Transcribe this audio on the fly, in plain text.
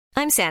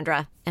I'm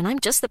Sandra, and I'm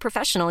just the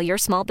professional your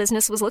small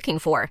business was looking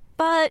for.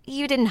 But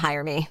you didn't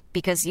hire me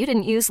because you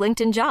didn't use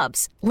LinkedIn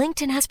Jobs.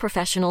 LinkedIn has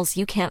professionals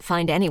you can't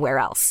find anywhere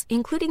else,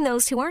 including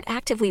those who aren't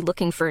actively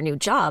looking for a new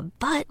job,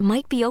 but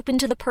might be open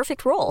to the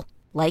perfect role,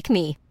 like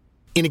me.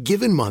 In a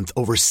given month,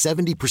 over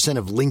 70%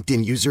 of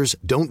LinkedIn users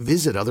don't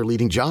visit other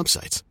leading job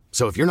sites.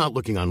 So if you're not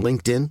looking on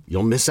LinkedIn,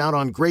 you'll miss out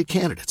on great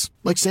candidates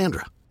like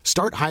Sandra.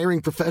 Start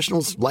hiring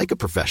professionals like a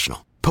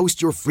professional.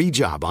 Post your free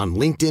job on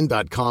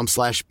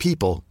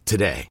linkedin.com/people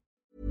today.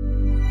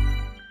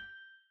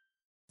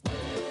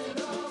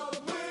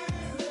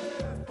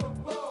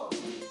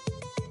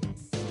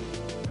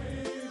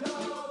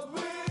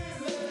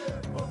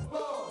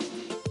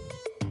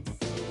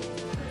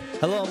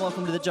 Hello and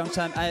welcome to the Junk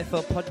Time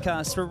AFL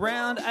podcast for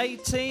round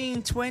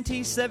 18,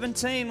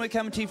 2017. We're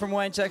coming to you from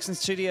Wayne Jackson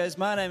Studios.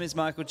 My name is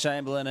Michael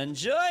Chamberlain, and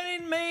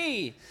joining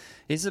me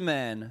is a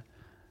man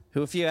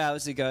who a few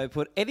hours ago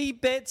put Eddie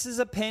Betts'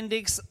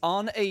 appendix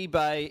on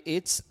eBay.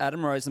 It's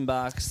Adam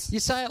Rosenbachs. You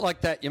say it like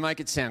that, you make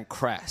it sound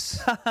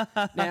crass.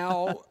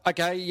 Now,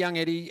 okay, young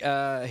Eddie,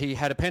 he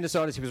had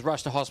appendicitis. He was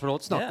rushed to hospital.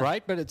 It's not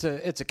great, but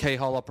it's a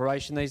keyhole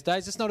operation these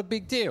days. It's not a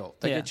big deal.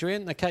 They get you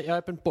in, they cut you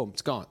open, boom,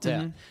 it's gone. It's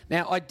out.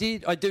 Now, I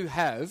do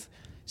have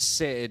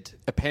said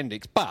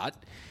appendix, but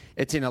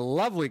it's in a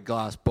lovely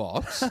glass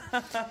box.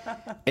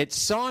 It's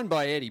signed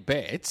by Eddie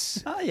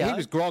Betts. Oh, yeah. He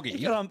was groggy.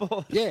 He got on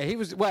board. Yeah, he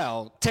was,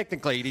 well,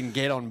 technically he didn't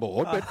get on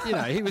board, but,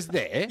 he was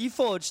there. You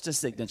forged a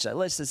signature,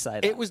 let's just say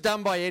that. It was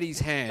done by Eddie's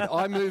hand.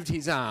 I moved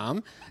his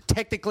arm.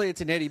 Technically,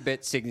 it's an Eddie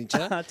Betts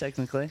signature.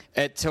 Technically.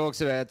 It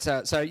talks about,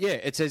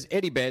 it says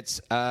Eddie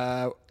Betts,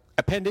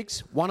 appendix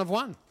 1 of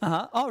 1.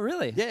 Oh,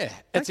 really? Yeah,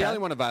 it's the only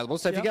one available.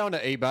 So if you go onto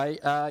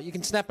eBay, you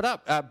can snap it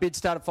up. Bid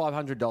start at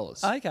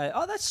 $500. Okay.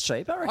 Oh, that's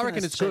cheap. I reckon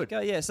it's that's cheap. good. Oh,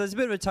 yeah, so there's a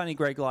bit of a Tony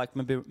Greig-like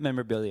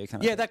memorabilia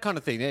kind of thing. That kind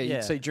of thing. Yeah, you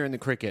can see during the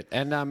cricket.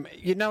 And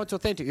it's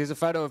authentic. There's a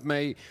photo of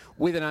me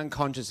with an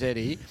unconscious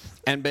Eddie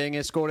and being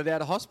escorted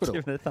out of hospital.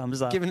 Giving it a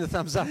thumbs up. Giving it a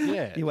thumbs up,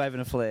 yeah. You're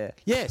waving a flare.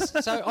 Yes.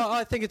 So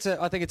I think it's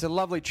a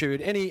lovely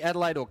tribute. Any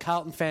Adelaide or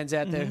Carlton fans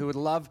out there who would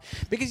love,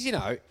 because,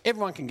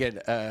 everyone can get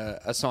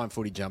a signed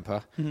footy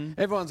jumper.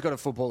 Everyone's got a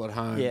football at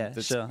home. Yeah,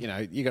 that's, sure.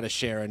 You got a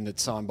Sharon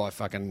that's signed by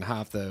fucking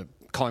half the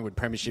Collingwood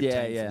Premiership team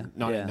from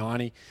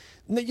 1990.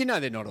 You know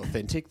they're not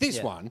authentic.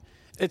 This one,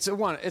 it's a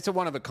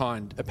one of a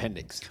kind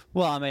appendix.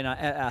 Well, I mean,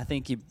 I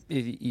think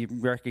you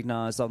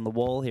recognise on the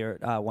wall here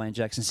at Wayne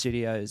Jackson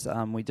Studios,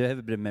 we do have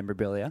a bit of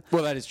memorabilia.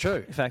 Well, that is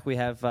true. In fact, we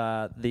have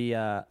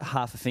the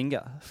half a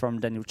finger from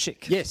Daniel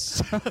Chick.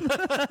 Yes,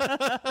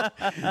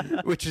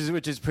 which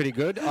is pretty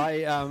good.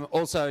 I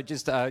also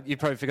just you've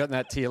probably forgotten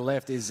that to your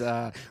left is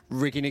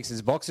Ricky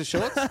Nixon's boxer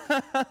shorts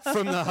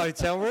from the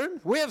hotel room.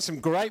 We have some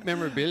great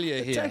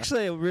memorabilia here. It's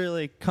actually a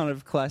really kind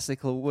of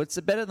classical. It's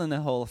better than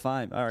the Hall of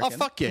Fame, I reckon. Oh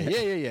fuck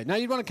yeah! No,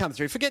 you'd want to come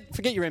through.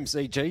 Forget your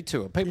MCG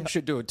tour. People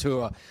should do a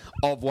tour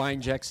of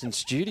Wayne Jackson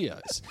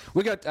Studios.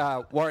 We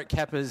got Warwick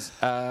Kappa's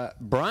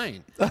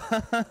brain,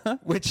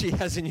 which he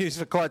hasn't used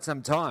for quite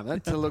some time.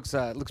 That looks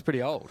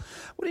pretty old.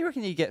 What do you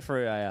reckon you get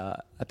for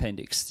a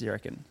appendix? Do you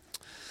reckon?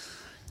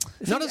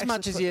 Not as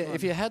much as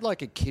if you had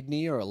like a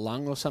kidney or a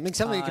lung or something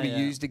that could be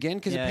used again,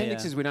 because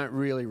appendixes we don't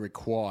really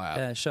require.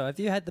 Yeah, sure. Have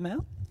you had them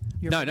out?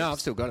 No, I've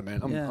still got them,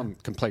 man. I'm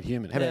complete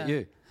human. How about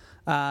you?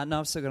 No,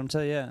 I've still got them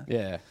too,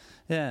 Yeah.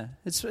 Yeah,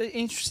 it's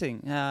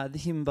interesting, the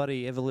human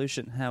body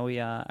evolution, how we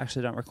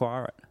actually don't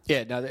require it.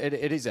 Yeah, no,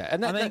 it is that.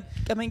 And I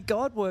mean,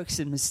 God works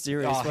in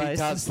mysterious ways. He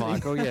does,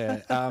 Michael,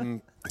 yeah.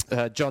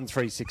 John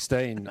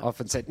 3:16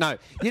 often said, no,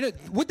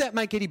 would that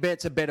make Eddie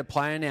Betts a better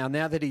player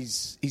now that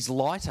he's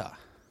lighter?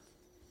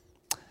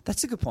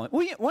 That's a good point.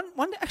 Well,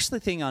 one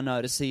actually thing I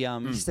noticed, he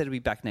said he'll be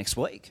back next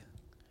week.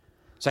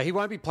 So he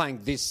won't be playing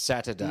this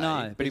Saturday,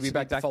 but he'll be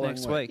back the following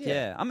next week.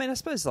 Yeah. I mean, I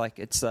suppose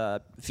it's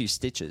a few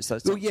stitches. So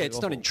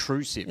it's not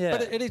intrusive,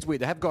 but it is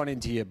weird. They have gone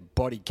into your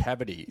body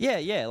cavity.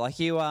 Yeah. Like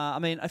you I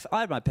mean, if I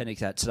had my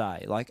appendix out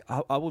today, like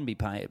I wouldn't be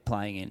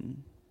playing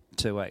in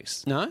 2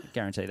 weeks. No?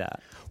 Guarantee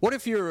that. What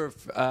if you're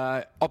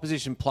an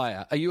opposition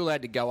player? Are you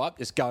allowed to go up,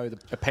 just go the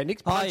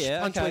appendix? Punch punch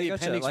where okay, the gotcha.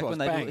 appendix like was,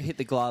 when bang. they hit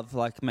the glove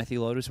like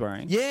Matthew Lloyd was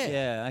wearing.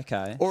 Yeah.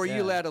 Okay. Or are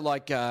you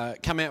allowed to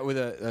come out with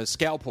a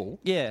scalpel?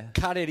 Yeah.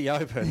 Cut Eddie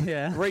open.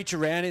 Yeah. Reach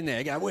around in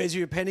there. Go, where's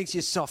your appendix?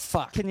 You soft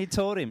fuck. Can you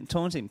taunt him?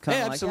 Kind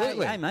Yeah, of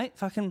absolutely. Like, hey, mate,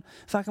 fucking,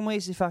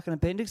 where's your fucking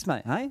appendix,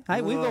 mate?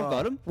 Hey, we've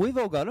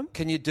all got him.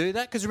 Can you do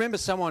that? Because remember,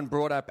 someone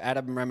brought up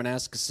Adam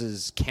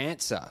Ramanauskas'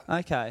 cancer.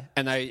 Okay.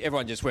 And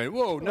everyone just went,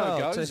 whoa, no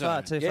go too zone.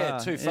 far, too yeah, far.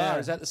 too far. Yeah.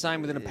 Is that the same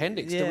with an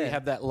appendix? Do Yeah. we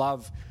have that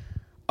love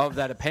of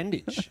that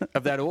appendage,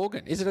 of that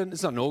organ? It's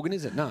not an organ,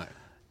 is it? No.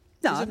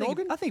 No, Is it an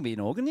organ? I think it'd be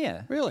an organ,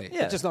 yeah. Really?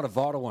 Yeah. It's just not a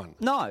vital one.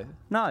 No.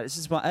 It's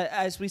just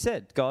as we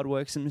said, God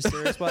works in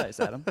mysterious ways,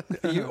 Adam.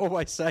 You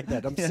always say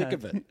that. I'm sick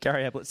of it.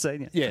 Gary Ablett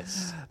Senior.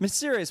 Yes.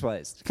 Mysterious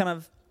ways, kind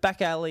of back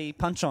alley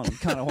punch on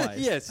kind of ways.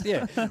 Yes,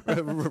 yeah.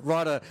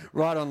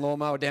 Ride on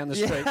lawnmower down the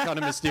street, kind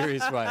of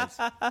mysterious ways.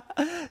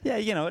 Yeah,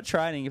 at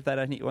training, if they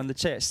don't hit you on the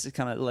chest, to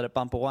kind of let it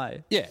bump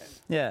away. Yeah.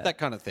 Yeah. That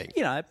kind of thing.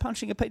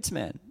 Punching a pizza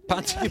man.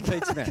 Punching a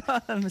pizza man.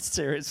 A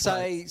mysterious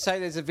way. Say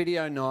there's a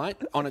video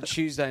night on a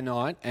Tuesday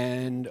night,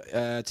 and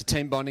it's a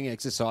team bonding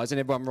exercise, and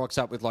everyone rocks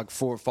up with like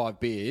 4 or 5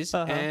 beers,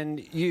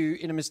 and you,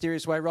 in a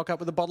mysterious way, rock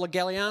up with a bottle of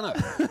Galliano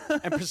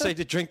and proceed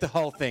to drink the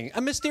whole thing.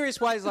 A mysterious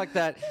ways like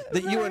that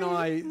you and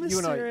I,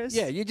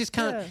 yeah, you just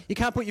can't, you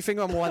can't put your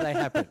finger on why they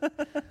happen.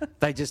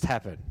 They just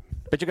happen.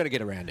 But you've got to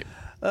get around him.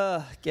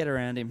 Get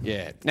around him.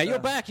 Yeah. Now, you're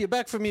back. You're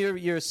back from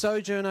your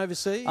sojourn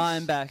overseas?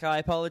 I'm back. I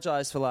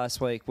apologise for last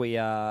week.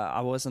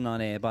 I wasn't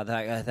on air, but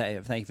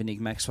thank you for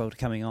Nick Maxwell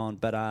coming on,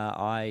 but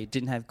I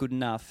didn't have good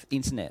enough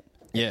internet.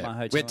 Yeah. My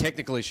hotel. We had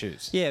technical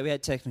issues. Yeah, we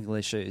had technical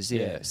issues,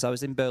 yeah. So I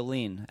was in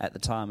Berlin at the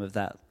time of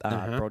that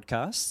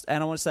broadcast.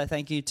 And I want to say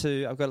thank you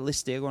to, I've got a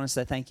list here, I want to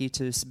say thank you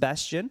to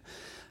Sebastian,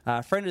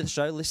 friend of the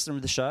show, listener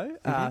of the show,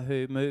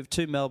 who moved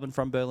to Melbourne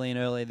from Berlin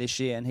earlier this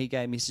year, and he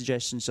gave me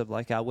suggestions of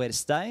like where to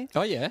stay.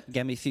 Oh yeah, he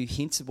gave me a few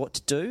hints of what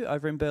to do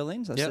over in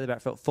Berlin. So I stayed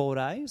about for 4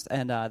 days,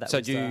 and that was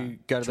so. Do you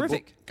go to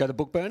terrific. Go to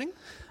book burning?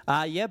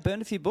 Yeah,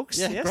 burned a few books.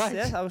 Yeah, yes, great.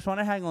 yes. I was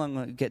wondering how long it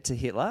would get to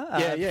Hitler.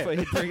 Yeah. Before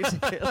you bring it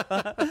to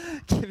Hitler,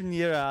 given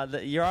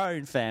your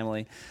own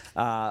family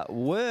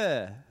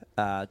were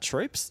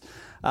troops.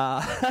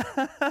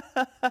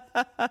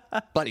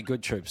 Bloody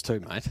good troops too,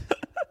 mate.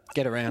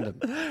 Get around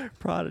them.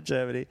 Pride of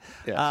Germany.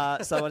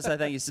 Yeah. So I want to say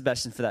thank you,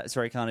 Sebastian, for that. It's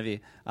very kind of you.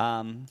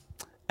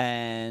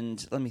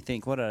 And let me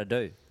think, what did I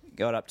do?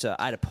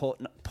 I ate a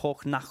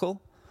pork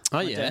knuckle. Oh,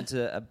 Went yeah. down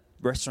to a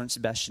restaurant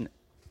Sebastian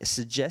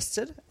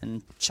suggested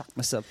and chucked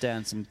myself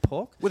down some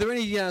pork. Were there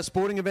any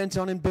sporting events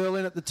on in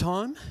Berlin at the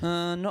time?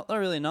 Not that I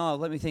really know.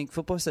 Let me think.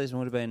 Football season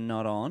would have been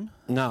not on.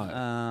 No.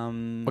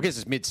 I guess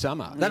it's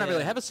midsummer. They don't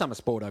really have a summer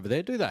sport over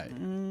there, do they?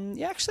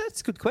 Yeah, actually, that's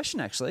a good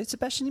question, actually.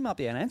 Sebastian, you might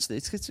be able to answer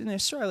this, because in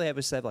Australia,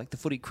 we have like the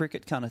footy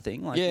cricket kind of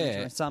thing, like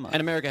winter and summer.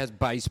 And America has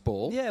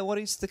baseball. Yeah, what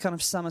is the kind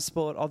of summer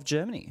sport of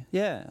Germany?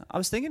 Yeah, I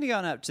was thinking of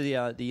going up to the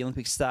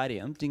Olympic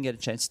Stadium. Didn't get a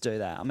chance to do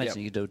that. I imagine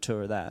you could do a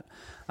tour of that.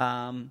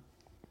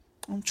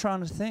 I'm trying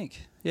to think.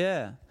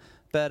 Yeah.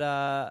 But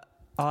I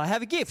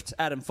have a gift,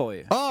 Adam, for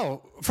you.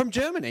 Oh, from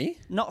Germany?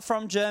 Not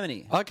from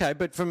Germany. Okay,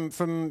 but from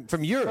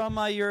Europe? From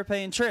my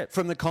European trip.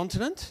 From the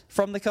continent?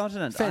 From the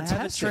continent. Fantastic.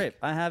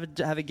 I have a trip.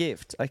 I have a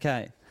gift.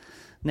 Okay.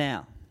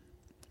 Now,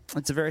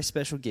 it's a very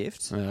special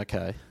gift.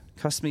 Okay.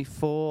 Cost me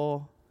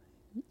 $4.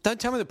 Don't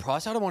tell me the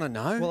price. I don't want to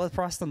know. Well, the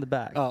price on the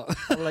back. Oh.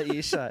 I'll let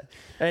you show.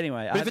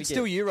 Anyway, but if it's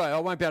still euro, I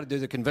won't be able to do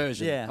the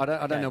conversion. Yeah.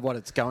 I don't know what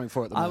it's going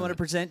for at the moment. I want to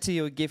present to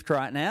you a gift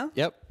right now.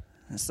 Yep.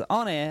 It's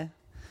on air.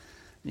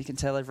 You can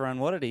tell everyone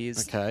what it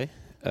is. Okay.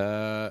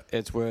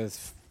 It's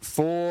worth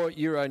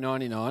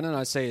 €4.99, and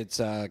I see it's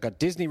got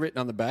Disney written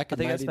on the back. I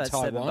think that's about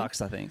Taiwan.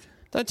 $7, I think.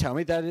 Don't tell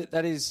me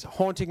that is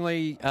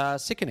hauntingly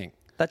sickening.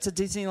 That's a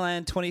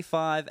Disneyland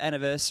 25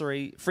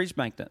 anniversary fridge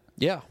magnet.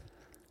 Yeah,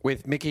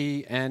 with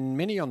Mickey and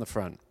Minnie on the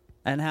front.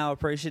 And how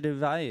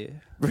appreciative are you?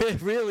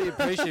 Really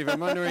appreciative. I'm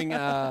wondering,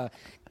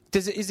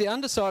 is the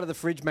underside of the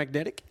fridge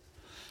magnetic?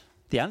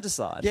 The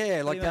underside?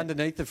 Yeah, like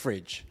underneath the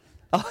fridge.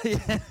 Oh,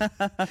 yeah.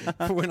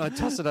 For when I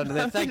toss it under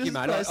there. Thank you,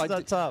 mate.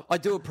 I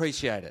do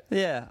appreciate it.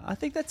 Yeah, I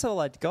think that's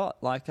all I'd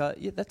got. Like,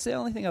 that's the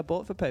only thing I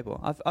bought for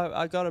people.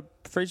 I got a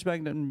fridge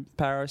magnet in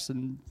Paris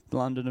and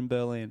London and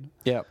Berlin.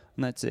 Yep.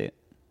 And that's it.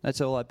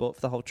 That's all I bought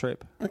for the whole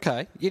trip.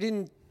 Okay.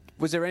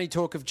 Was there any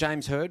talk of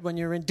James Hird when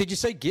you were in? Did you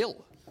see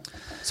Gil?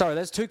 Sorry,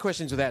 that's 2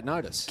 questions without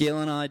notice. Gil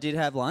and I did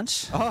have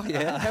lunch. Oh,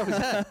 yeah. How was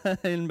that?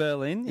 In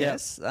Berlin, Yep.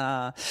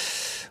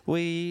 yes.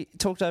 We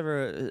talked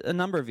over a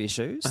number of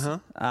issues.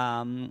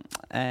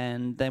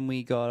 And then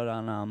we got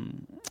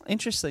on...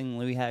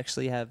 interestingly, we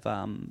actually have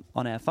on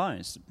our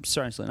phones,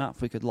 strangely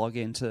enough, we could log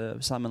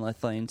into Simon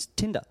Lethlean's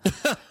Tinder.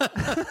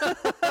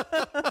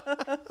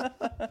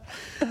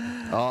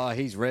 Oh,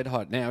 he's red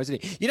hot now,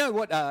 isn't he? You know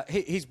what?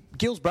 He's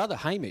Gil's brother,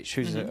 Hamish,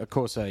 who's, of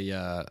course,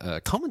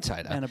 a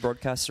commentator. And a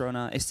broadcaster on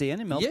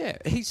SDN in Melbourne. Yeah,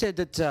 he said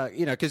that,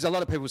 because a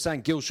lot of people were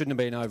saying Gil shouldn't have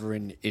been over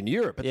in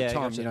Europe at the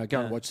time, gotcha.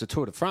 Go and watch the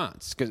Tour de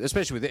France,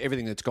 especially with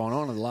everything that's gone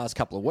on in the last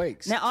couple of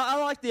weeks. Now,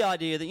 I like the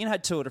idea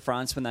that, Tour de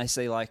France, when they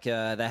see, like,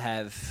 they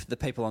have the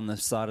people on the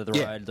side of the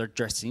road, they're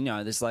dressed,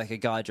 there's like a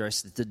guy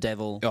dressed as the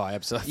devil. Oh,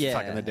 absolutely.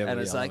 Fucking the devil. And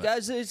it's like,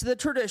 it's the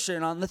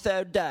tradition on the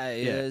third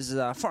day. Yeah. There's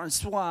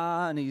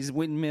Francois and his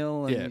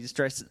windmill and he's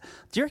dressed.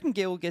 Do you reckon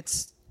Gil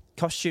gets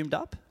costumed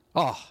up?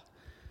 Oh,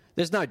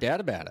 there's no doubt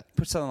about it.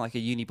 Put something like a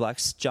Uni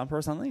Blacks jumper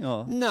or something?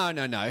 Or No.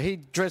 He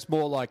dressed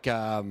more like...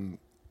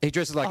 He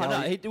dresses like...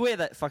 no, he'd wear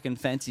that fucking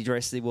fancy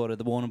dress he wore to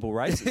the Warrnambool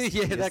races.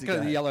 Yeah, that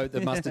kind of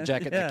the mustard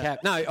jacket, the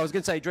cap. No, I was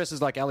going to say he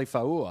dresses like Ali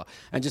Faour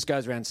and just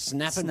goes around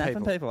snapping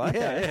people. Okay.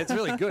 Yeah, it's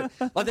really good.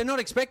 Like, they're not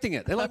expecting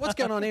it. They're like, what's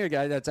going on here?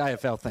 Go, that's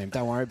AFL theme.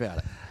 Don't worry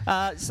about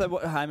it. So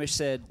what Hamish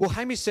said... Well,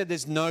 Hamish said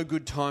there's no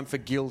good time for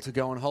Gil to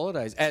go on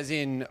holidays. As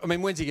in,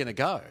 when's he going to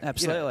go?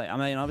 Absolutely.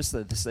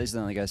 Obviously, the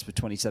season only goes for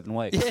 27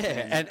 weeks.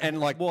 Yeah, and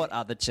like... What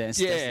other chance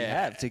does he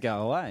have to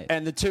go away?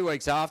 And the 2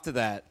 weeks after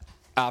that...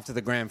 After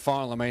the grand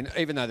final,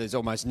 even though there's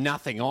almost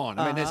nothing on,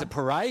 there's a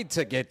parade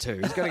to get to.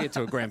 He's got to get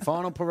to a grand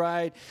final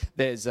parade.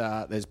 There's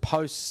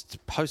post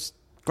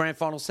grand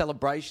final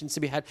celebrations to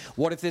be had.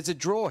 What if there's a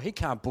draw? He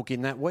can't book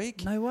in that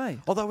week. No way.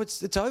 Although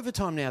it's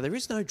overtime now. There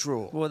is no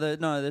draw. Well,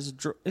 there's a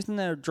draw. Isn't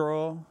there a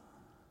draw?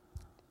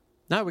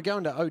 No, we're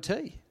going to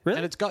OT. Really?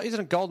 And isn't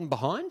it golden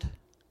behind?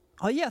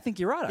 Oh, yeah, I think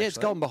you're right, actually. Yeah, it's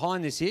golden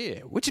behind this year,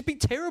 which would be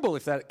terrible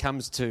if that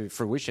comes to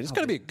fruition. It's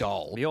got to be a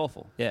goal. It'd be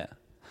awful, yeah.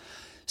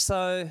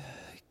 So,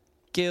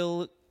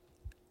 Gil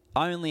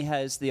only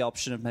has the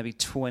option of maybe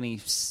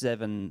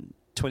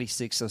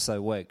 26 or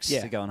so weeks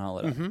to go on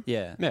holiday. Mm-hmm.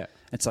 Yeah.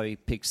 And so he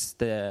picks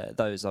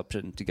those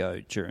options to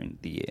go during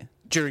the year.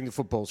 During the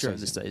football During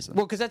season. the season.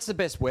 Well, because that's the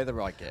best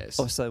weather, I guess.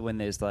 Also, when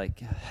there's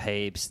like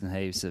heaps and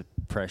heaps of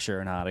pressure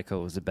and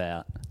articles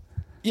about.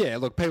 Yeah,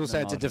 look, people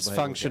say it's a multiple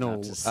people getting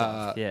up to dysfunctional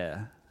stuff.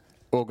 Yeah.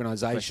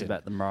 organisation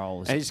About the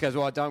morals. And he just goes,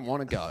 "Well, I don't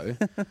want to go."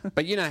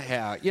 But you know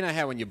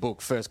how when you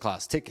book first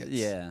class tickets,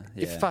 Yeah.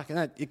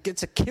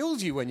 it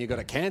kills you when you got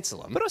to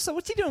cancel them. But also,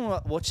 what's he doing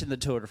watching the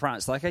Tour de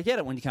France? Like, I get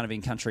it when you're kind of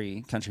in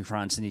country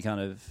France and you're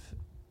kind of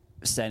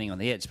standing on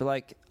the edge, but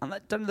like,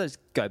 don't those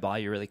go by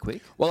you really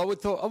quick? Well, I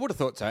would have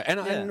thought so.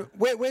 And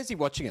where's he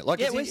watching it? Like,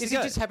 is he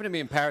just happen to be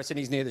in Paris and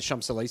he's near the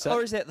Champs-Elysees?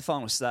 Or is he at the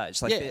final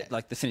stage,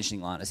 like the finishing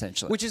line,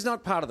 essentially? Which is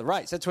not part of the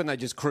race. That's when they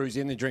just cruise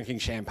in, they're drinking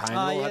champagne,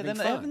 all having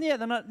fun.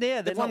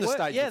 They've won the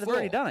stage they've before.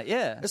 already done it.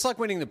 Yeah, it's like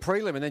winning the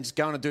prelim and then just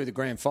going to do the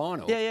grand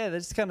final. Yeah, they're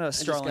just kind of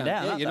strolling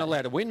down. Yeah, you're not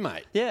allowed to win,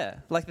 mate. Yeah,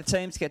 like the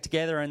teams get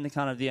together and they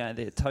kind of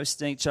they're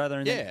toasting each other,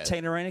 and then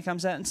Tina Arena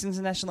comes out and sings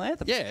the national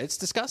anthem. Yeah, it's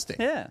disgusting.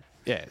 Yeah.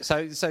 Yeah,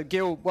 so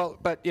Gil, well,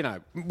 but we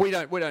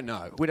don't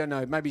know. We don't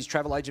know. Maybe his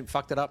travel agent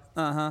fucked it up.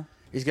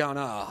 He's going,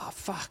 oh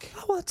fuck.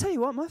 Oh, well, I'll tell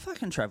you what, my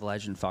fucking travel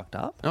agent fucked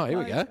up. Oh, here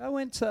we go. I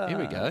went here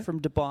we go.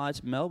 from Dubai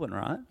to Melbourne,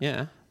 right?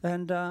 Yeah.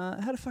 And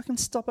had a fucking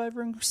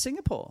stopover in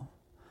Singapore.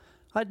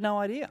 I had no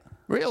idea.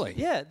 Really?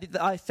 Yeah,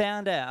 I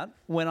found out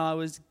when I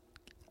was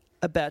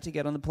about to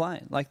get on the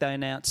plane. Like, they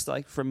announced,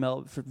 like, from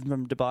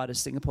Dubai to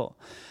Singapore.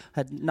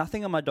 Had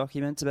nothing on my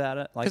documents about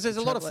it. Because there's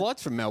a lot of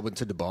flights from Melbourne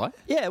to Dubai.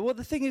 Yeah, well,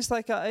 the thing is,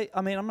 like, I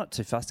mean, I'm not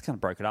too fussed. Kind of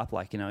broke it up,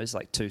 like, it's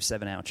like 2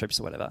 7-hour trips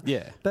or whatever.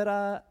 Yeah.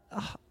 But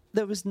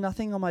there was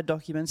nothing on my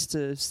documents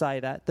to say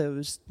that. There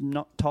was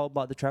not told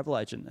by the travel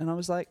agent. And I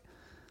was like,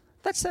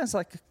 that sounds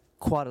like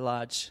quite a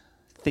large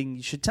thing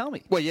you should tell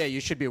me. Well, yeah, you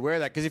should be aware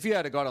of that, because if you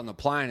had got on the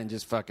plane and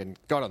just fucking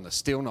got on the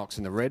Steel Knocks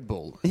and the Red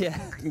Bull,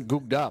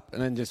 googed up,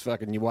 and then just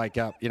fucking you wake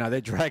up,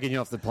 they're dragging you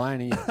off the plane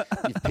and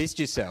you've pissed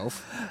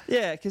yourself.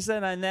 Yeah, because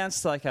then I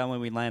announced, like, when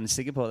we land in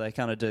Singapore, they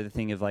kind of do the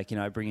thing of, like,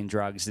 bringing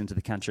drugs into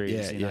the country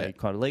is,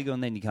 quite illegal,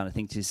 and then you kind of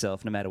think to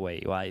yourself, no matter where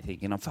you are, you're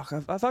thinking, oh, fuck,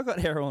 have I got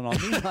heroin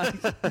on me? Like,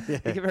 you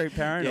get very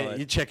paranoid. Yeah,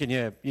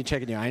 you're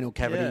checking your anal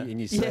cavity in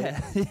your seat.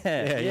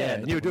 Yeah.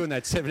 And you were doing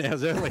that 7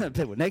 hours early.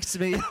 People next to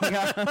me.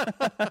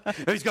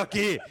 Who's got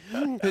gear?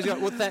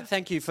 Well,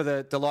 thank you for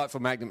the delightful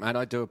magnet, mate.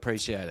 I do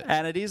appreciate it.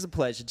 And it is a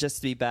pleasure just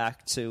to be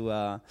back to,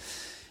 well,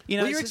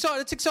 you're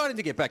excited. It's exciting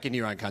to get back into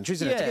your own country,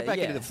 isn't it? To get back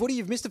into the footy.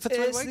 You've missed it for 3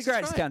 weeks. It's the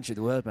greatest country in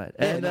the world, mate.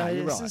 Yeah, and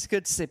you're right. It's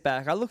good to sit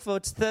back. I look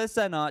forward to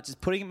Thursday night, just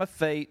putting at my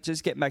feet,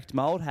 just getting back to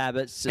my old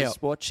habits,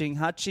 just watching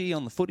Hutchie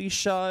on the footy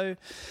show.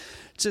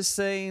 Just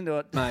seeing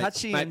what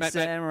Hutchie and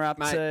Sam are up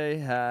to,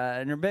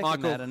 and Rebecca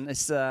Michael, and Madden.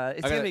 It's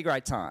going to be a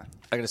great time.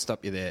 I got to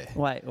stop you there.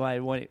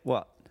 Wait,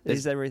 what?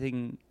 Is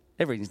everything...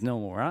 Everything's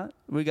normal, right?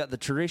 We got the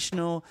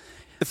traditional...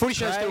 The footy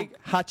show's still...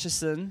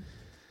 Hutchison,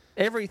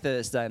 every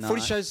Thursday night.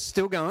 Footy show's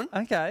still going.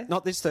 Okay.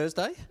 Not this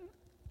Thursday.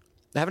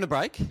 They're having a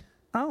break.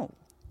 Oh.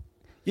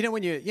 You know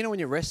when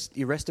you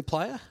rest a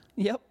player?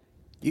 Yep.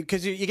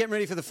 Because you're getting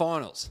ready for the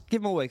finals.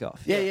 Give them a week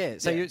off. Yeah.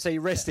 So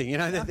you're resting.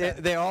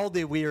 They're old,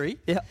 they're weary.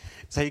 Yeah.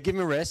 So you give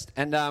them a rest.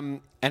 And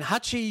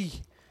Hutchie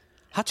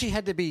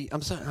had to be... I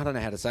don't know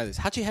how to say this.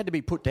 Hutchie had to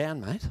be put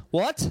down, mate.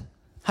 What?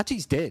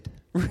 Hutchie's dead.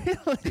 Really?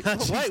 Wait a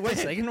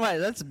second. Wait,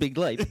 that's a big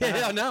leap.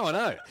 Yeah, I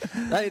know.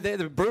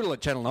 They're brutal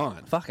at Channel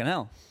 9. Fucking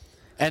hell.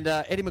 And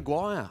Eddie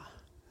Maguire.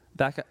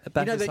 Back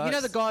you know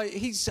the guy,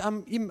 he's... I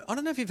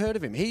don't know if you've heard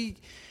of him.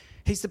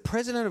 He's the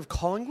president of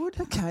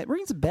Collingwood. Okay, it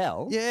rings a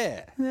bell.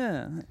 Yeah.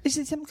 Yeah. Is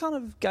he some kind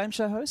of game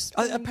show host?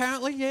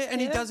 Apparently, yeah. And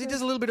he does a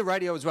little bit of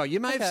radio as well. You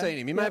may have seen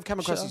him. You may have come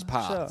across his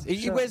path.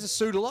 He wears a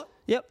suit a lot.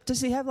 Yep.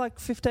 Does he have like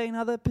 15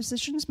 other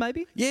positions,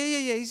 maybe?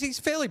 Yeah. He's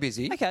fairly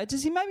busy. Okay.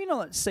 Does he maybe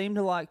not seem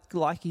to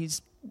like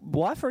his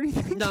wife or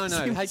anything? No,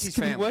 hates his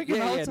family.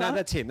 No,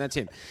 that's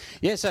him.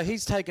 Yeah, so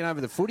he's taken over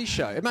the footy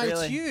show. Mate,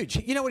 It's huge.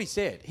 You know what he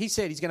said? He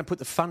said he's going to put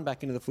the fun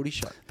back into the footy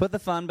show. Put the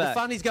fun back. The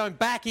fun is going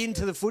back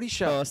into the footy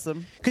show.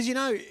 Awesome. Because,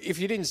 if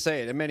you didn't see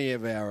it, and many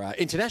of our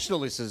international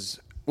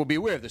listeners will be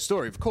aware of the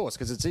story, of course,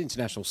 because it's an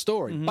international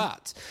story. Mm-hmm.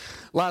 But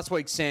last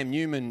week, Sam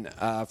Newman,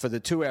 for the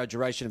 2-hour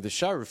duration of the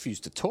show,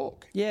 refused to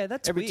talk. Yeah,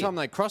 that's Every weird. time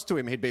they crossed to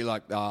him, he'd be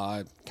like,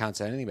 I can't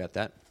say anything about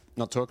that.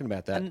 Not talking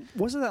about that. And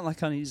wasn't that like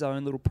kind of his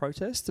own little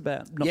protest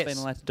about not being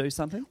allowed to do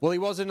something? Well, he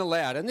wasn't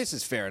allowed, and this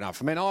is fair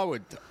enough. I mean, I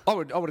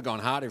would have gone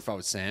harder if I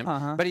was Sam.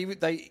 But in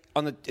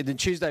the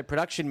Tuesday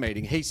production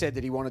meeting, he said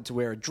that he wanted to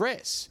wear a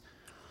dress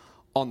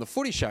on the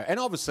footy show, and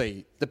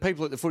obviously the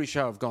people at the footy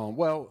show have gone,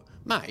 well,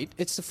 mate,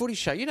 it's the footy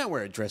show. You don't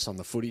wear a dress on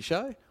the footy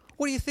show.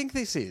 what do you think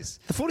this is?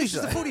 The footy This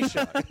is show. the footy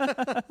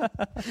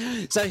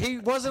show. So he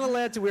wasn't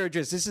allowed to wear a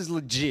dress. This is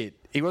legit.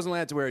 He wasn't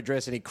allowed to wear a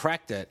dress, and he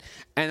cracked it.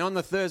 And on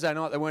the Thursday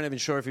night, they weren't even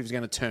sure if he was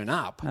going to turn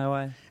up. No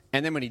way.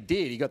 And then when he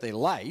did, he got there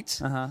late,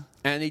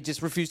 and he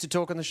just refused to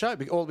talk on the show,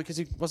 all because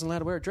he wasn't allowed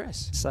to wear a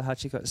dress. So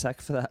Hutchie got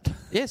sacked for that.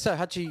 Yeah, so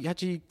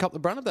Hutchie copped the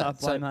brunt of that. I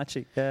blame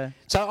Hutchie, yeah.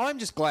 So I'm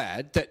just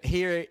glad that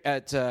here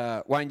at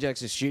Wayne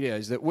Jackson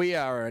Studios that we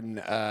are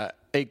an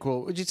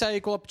equal, would you say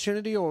equal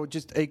opportunity or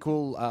just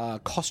equal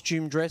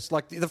costume dress?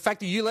 Like the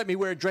fact that you let me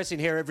wear a dress in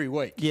here every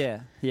week.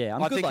 Yeah,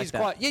 I'm I good think like is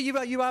that. quite. Yeah,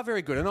 you are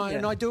very good, and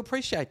I do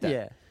appreciate that.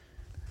 Yeah.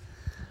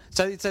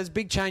 So it's those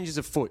big changes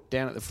afoot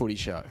down at the footy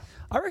show.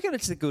 I reckon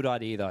it's a good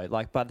idea, though,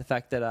 like, by the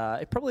fact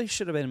that it probably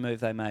should have been a move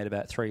they made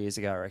about 3 years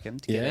ago, I reckon,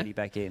 to get Yeah? Eddie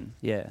back in.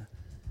 Yeah.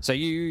 So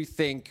you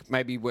think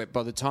maybe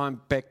by the time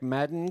Beck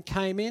Madden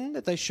came in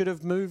that they should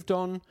have moved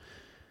on?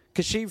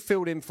 Because she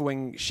filled in for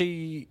when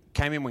she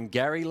came in when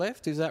Gary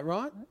left, is that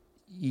right?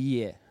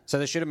 Yeah. So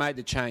they should have made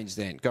the change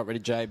then. Got rid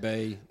of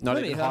JB, not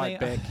even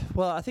hired Beck.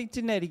 Well, I think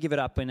didn't Eddie give it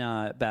up in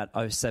about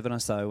 07 or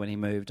so when he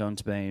moved on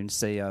to being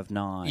CEO of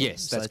Nine?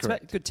 Yes, so that's it's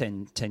correct. About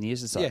good 10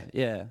 years or so. Yeah.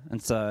 Yeah.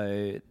 And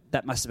so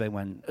that must have been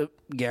when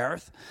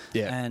Gareth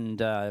and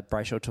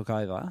Brayshaw took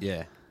over.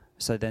 Yeah.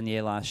 So then,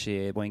 last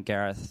year when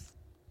Gareth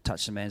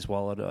touched a man's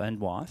wallet and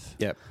wife.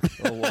 Yep.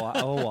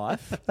 or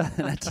wife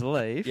and had to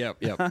leave.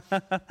 Yep.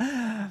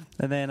 And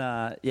then,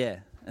 and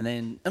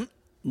then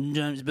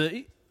James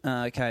B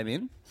came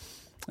in,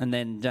 and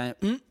then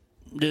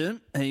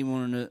he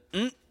wanted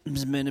to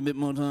spend a bit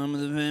more time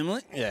with the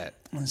family. Yeah.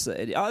 So I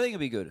think it'd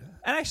be good,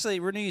 and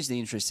actually renews the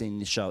interest in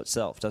the show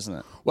itself, doesn't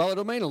it? Well,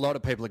 it'll mean a lot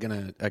of people are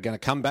going to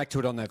come back to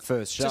it on that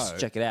first show. Just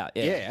check it out.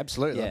 Yeah, Yeah,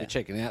 absolutely. Yeah. They'll be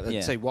checking it out and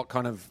Yeah. see what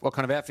kind of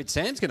outfit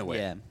Sam's going to wear.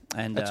 Yeah,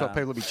 and That's what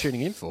people will be tuning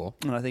in for.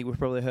 And I think we've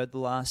probably heard the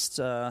last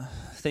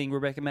thing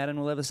Rebecca Madden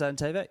will ever say on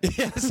TV.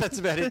 Yes, that's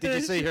about it. Did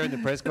you see her in the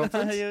press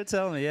conference? You were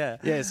telling me, yeah.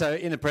 Yeah, so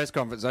in the press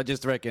conference, I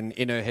just reckon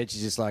in her head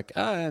she's just like,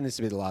 and this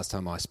will be the last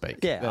time I speak.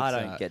 Yeah, That's, I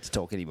don't get to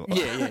talk anymore.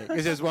 Yeah.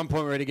 Because there's one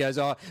point where he goes,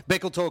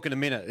 Beck will talk in a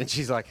minute. And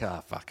she's like,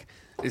 fuck.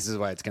 This is the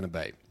way it's going to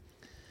be.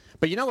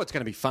 But you know what's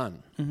going to be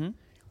fun? Mm-hmm.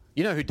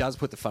 You know who does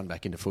put the fun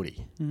back into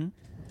footy? Mm-hmm.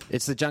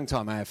 It's the Junk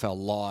Time AFL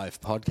Live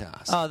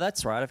podcast. Oh,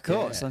 that's right, of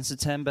course. Yeah. On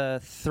September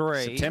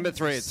 3. September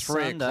 3 at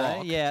 3 Sunday,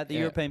 o'clock. Yeah, at the Yeah.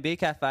 European Beer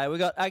Cafe. We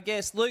got our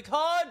guest, Luke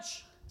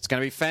Hodge. It's going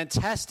to be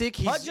fantastic.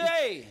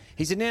 Hodgie!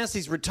 He's announced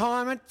his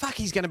retirement. Fuck,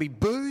 he's going to be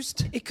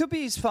boozed. It could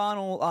be his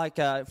final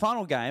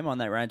game on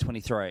that round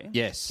 23.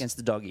 Yes. Against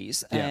the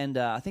Doggies. Yeah. And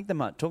I think they're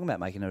talking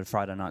about making it a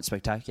Friday night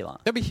spectacular.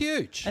 That'll be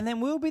huge. And then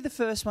we'll be the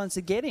first ones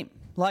to get him.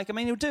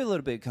 He'll do a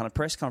little bit of kind of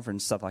press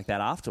conference stuff like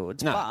that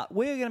afterwards. No. But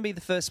we're going to be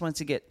the first ones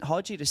to get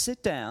Hodgie to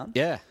sit down.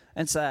 Yeah.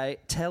 And say,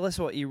 tell us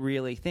what you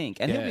really think.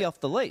 And he'll Yeah. be off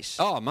the leash.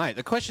 Oh, mate,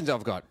 the questions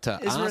I've got to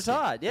Is ask him.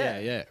 retired, yeah.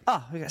 Yeah.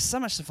 Oh, we got so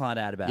much to find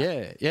out about.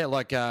 Yeah.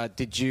 Like,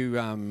 did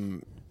you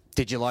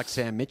like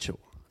Sam Mitchell?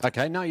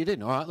 Okay, no, you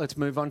didn't. All right, let's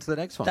move on to the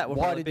next one. That will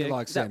Why probably did you be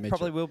like Sam that Mitchell?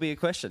 probably will be a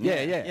question.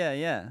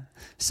 Yeah.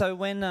 So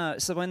when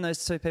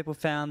those two people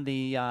found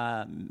the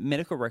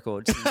medical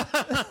records,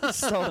 and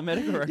stole the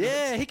medical records.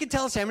 Yeah, he can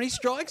tell us how many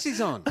strikes he's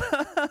on.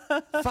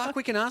 Fuck,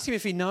 we can ask him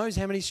if he knows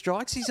how many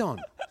strikes he's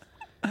on.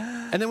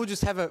 And then we'll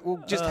just have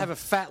a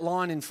fat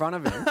line in front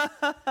of him.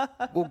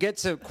 We'll get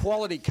to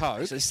quality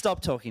coke. So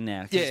stop talking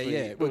now. 'cause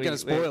Yeah, we're gonna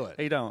spoil it.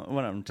 You don't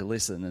want him to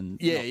listen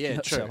and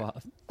not True. show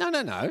up.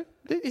 No.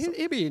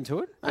 He'll be into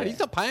it. No, he's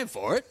not paying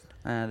for it.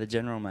 The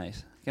general,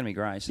 mate. Going to be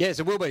great. Yes,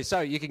 it will be. So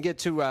you can get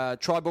to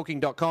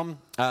trybooking.com,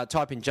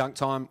 type in Junk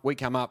Time, we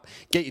come up,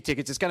 get your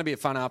tickets. It's going to be a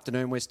fun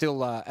afternoon. We're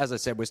still, as I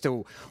said, we're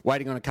still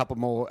waiting on a couple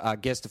more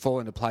guests to fall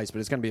into place, but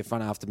it's going to be a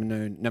fun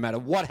afternoon no matter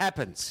what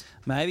happens.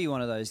 Maybe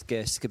one of those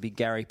guests could be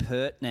Gary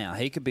Pert now.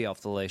 He could be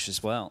off the leash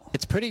as well.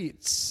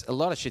 It's a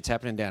lot of shit's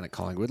happening down at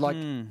Collingwood. Like,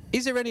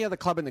 is there any other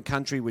club in the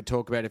country we'd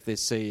talk about if their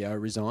CEO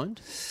resigned?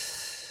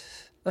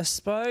 I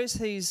suppose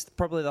he's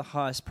probably the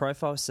highest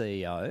profile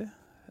CEO.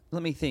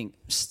 Let me think.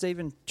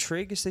 Stephen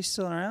Trigg, is he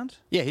still around?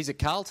 Yeah, he's at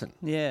Carlton.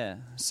 Yeah.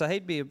 So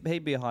he'd be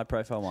a high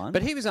profile one.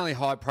 But he was only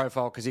high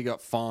profile because he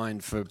got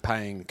fined for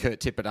paying Kurt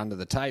Tippett under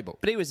the table.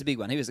 But he was a big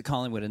one. He was at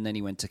Collingwood and then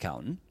he went to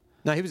Carlton.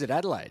 No, he was at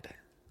Adelaide.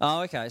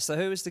 Oh, okay. So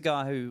who was the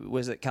guy who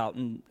was at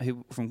Carlton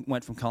who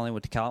went from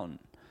Collingwood to Carlton?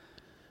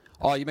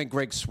 Oh, you mean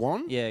Greg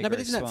Swan? Yeah, no, but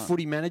Greg isn't that Swan.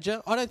 footy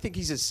manager? I don't think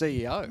he's a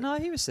CEO. No,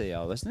 he was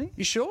CEO, wasn't he?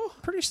 You sure?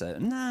 Pretty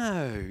certain.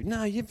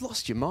 No, you've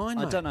lost your mind,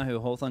 I mate. don't know who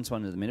Hawthorn's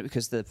one at the minute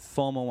because the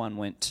former one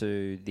went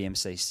to the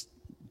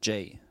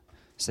MCG.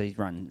 So he's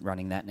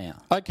running that now.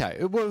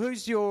 Okay, well,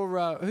 who's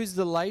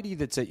the lady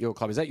that's at your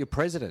club? Is that your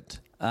president?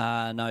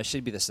 No,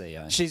 she'd be the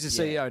CEO. She's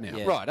the CEO now.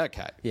 Yeah. Right,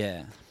 okay.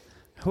 Yeah.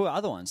 Who are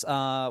other ones?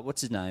 What's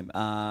his name?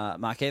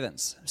 Mark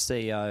Evans,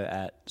 CEO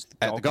at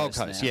At the Gold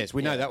Coast, now. yes.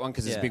 We know that one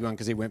because it's a big one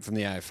because he went from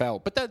the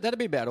AFL. But that'd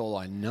be about all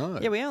I know.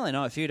 Yeah, we only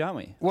know a few, don't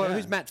we? Well, Yeah.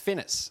 who's Matt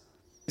Finnis?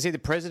 Is he the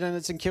president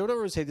at St Kilda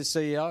or is he the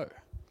CEO?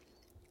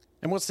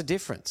 And what's the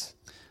difference?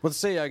 Well, the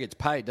CEO gets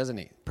paid, doesn't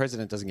he?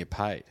 President doesn't get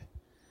paid.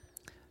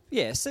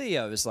 Yeah,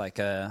 CEO is like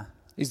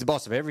He's the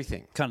boss of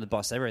everything. kind of the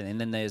boss of everything. And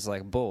then there's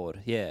like a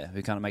board,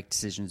 who kind of make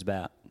decisions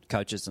about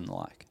coaches and the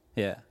like.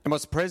 Yeah. And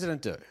what's the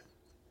president do?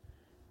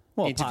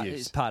 Well, Interviews.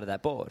 he's part of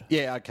that board.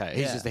 Yeah, okay.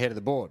 He's Yeah. just the head of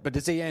the board. But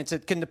does he answer?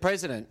 Can the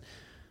president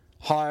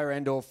hire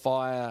and or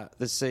fire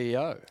the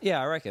CEO?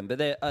 Yeah, I reckon. But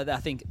I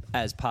think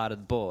as part of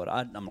the board,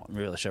 I'm not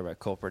really sure about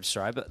corporate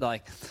Australia, but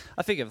like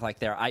I figure if like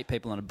there are 8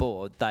 people on a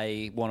board,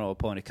 they want to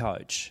appoint a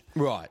coach.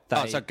 Right.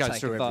 They So it goes take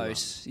through a everyone.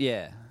 vote.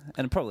 Yeah,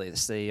 and probably the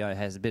CEO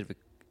has a bit of a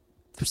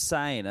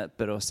say in it,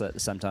 but also at the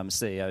same time, the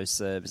CEO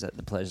serves at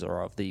the pleasure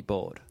of the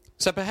board.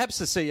 So perhaps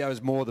the CEO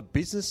is more the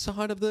business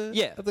side of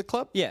the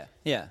club? Yeah,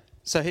 yeah.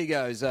 So he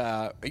goes,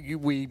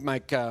 we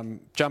make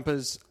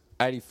jumpers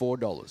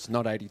 $84,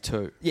 not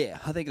 $82. Yeah,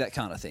 I think that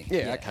kind of thing.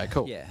 Yeah, okay,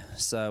 cool. Yeah,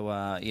 so,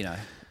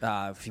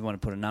 if you want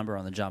to put a number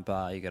on the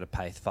jumper, you got to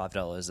pay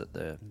 $5 at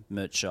the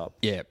merch shop.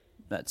 Yeah.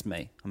 That's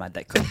me. I made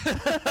that clear.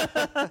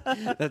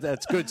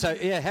 That's good. So,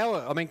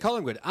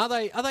 Collingwood, are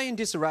they in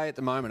disarray at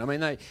the moment? I mean,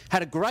 they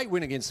had a great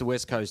win against the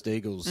West Coast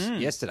Eagles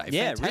yesterday.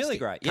 Yeah, Fantastic. really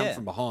great. Come Yeah.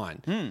 from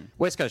behind.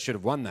 West Coast should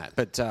have won that.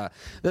 But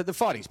the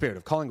fighting spirit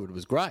of Collingwood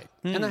was great.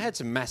 And they had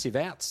some massive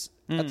outs.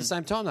 At the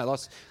same time, they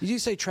lost. Did you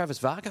see Travis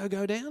Varco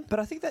go down? But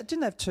I think that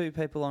didn't have 2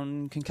 people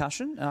on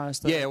concussion.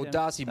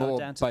 Darcy Moore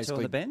down to 2 on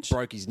basically the bench.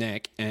 broke his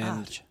neck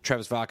and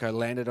Travis Varco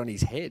landed on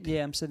his head.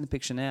 Yeah, I'm seeing the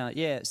picture now.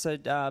 Yeah, so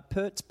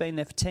Pert's been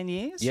there for 10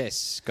 years.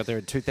 Yes, got there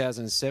in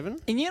 2007.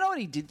 And you know what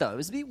he did, though? It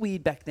was a bit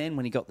weird back then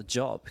when he got the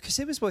job, because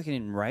he was working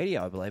in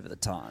radio, I believe, at the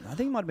time. I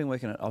think he might have been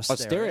working at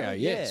Austereo,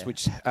 yes, yeah.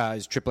 which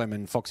is Triple M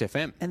and Fox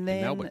FM And in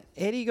then Melbourne.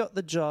 Eddie got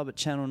the job at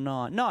Channel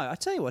 9. No, I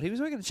tell you what, he was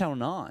working at Channel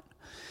 9.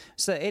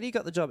 So Eddie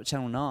got the job at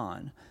Channel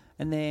 9,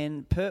 and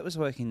then Pert was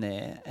working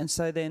there. And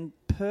so then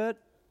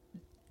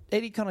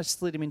Eddie kind of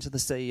slid him into the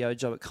CEO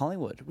job at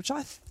Collingwood, which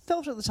I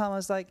felt at the time, I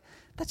was like,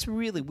 that's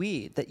really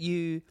weird that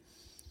you...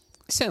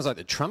 Sounds like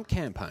the Trump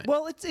campaign.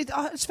 Well, I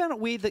just found it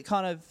weird that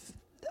kind of...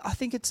 I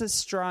think it's a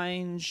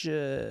strange...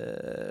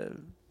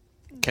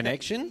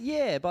 Connection?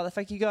 Yeah, by the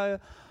fact you go,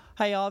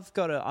 hey, I've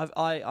got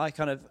I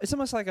kind of... It's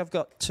almost like I've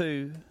got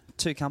two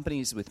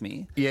companies with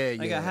me. Yeah,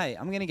 I go, hey,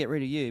 I'm going to get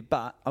rid of you,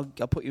 but I'll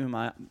put you in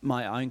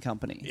my own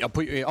company. I'll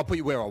put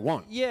you where I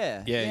want.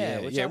 Yeah.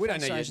 Yeah. which I We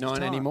found don't need you at strange at the 9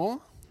 time.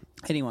 anymore.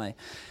 Anyway,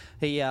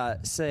 he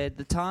said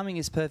the timing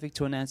is perfect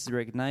to announce his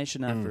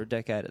resignation after a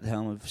decade at the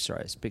helm of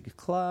Australia's biggest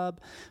club.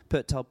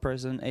 Pert told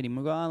President Eddie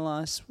Maguire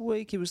last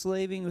week he was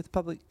leaving with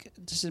public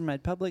decision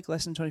made public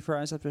less than 24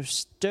 hours after a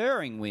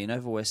stirring win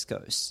over West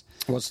Coast.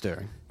 What's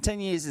stirring? 10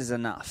 years is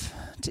enough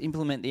to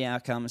implement the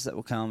outcomes that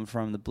will come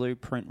from the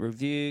blueprint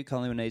review.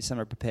 Collingwood needs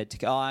someone prepared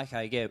to... Oh,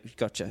 okay, yeah,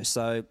 gotcha.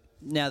 So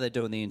now they're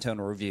doing the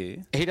internal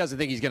review. He doesn't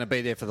think he's going to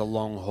be there for the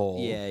long haul.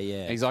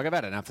 Yeah. He's like, I've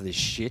had enough of this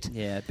shit.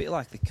 Yeah, a bit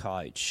like the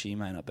coach. He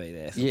may not be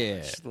there for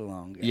much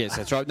longer. Yes,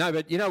 that's right. No,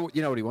 but you know what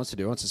he wants to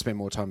do? He wants to spend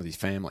more time with his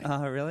family.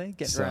 Oh, really?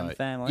 Get around the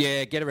family?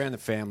 Yeah, get around the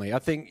family. I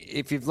think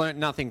if you've learnt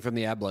nothing from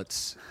the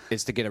Ablets,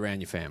 it's to get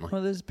around your family.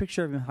 Well, there's a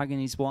picture of him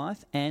hugging his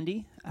wife,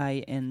 Andy,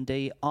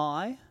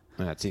 A-N-D-I.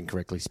 That's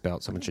incorrectly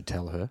spelt. Someone should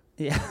tell her.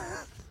 Yeah.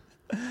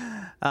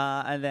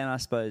 And then I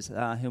suppose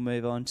he'll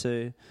move on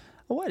to...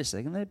 Oh, wait a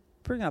second. They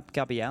bring up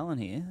Gubby Allen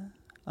here.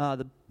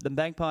 The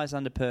Magpies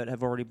under Pert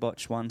have already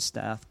botched one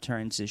staff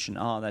transition.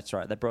 Oh, that's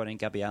right. They brought in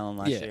Gubby Allen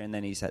last year, and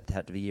then he's had to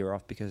have a year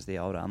off because of the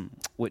old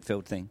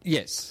Whitfield thing.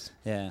 Yes.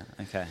 Yeah,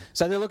 okay.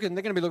 So they're going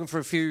to be looking for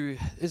a few...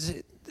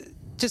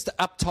 Just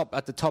up top,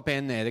 at the top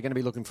end there, they're going to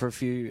be looking for a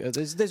few...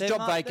 There's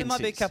job vacancies. There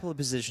might be a couple of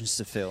positions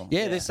to fill.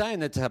 Yeah, they're saying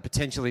that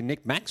potentially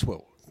Nick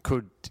Maxwell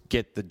could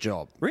get the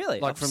job. Really?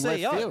 Like Of from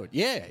CEO? left field.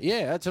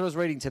 Yeah. That's what I was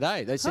reading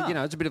today. They said,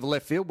 it's a bit of a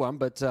left field one,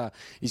 but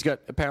he's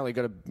apparently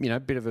got a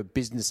bit of a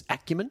business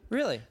acumen.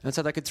 Really? And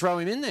so they could throw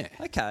him in there.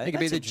 Okay, He could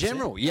be that's the interesting.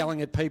 general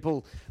yelling at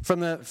people from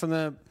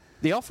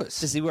the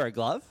office. Does he wear a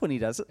glove when he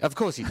does it? Of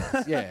course he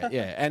does.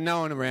 Yeah. And no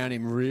one around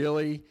him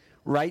really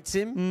rates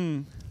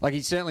him. Like,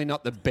 he's certainly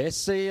not the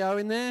best CEO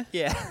in there.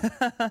 Yeah.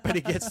 But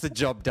he gets the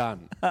job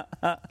done.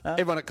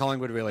 Everyone at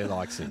Collingwood really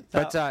likes him.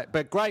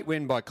 But great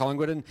win by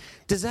Collingwood. And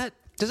does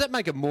that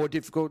make it more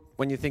difficult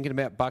when you're thinking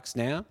about Bucks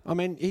now? I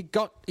mean,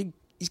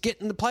 he's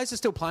getting... The players are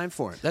still playing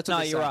for him. That's what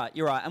No,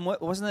 you're right. And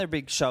wasn't there a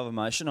big show of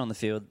emotion on the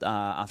field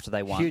after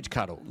they won? Huge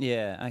cuddle.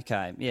 Yeah,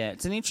 okay. Yeah,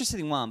 it's an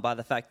interesting one by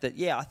the fact that,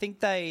 I think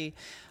the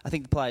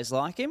players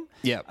like him.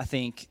 Yeah. I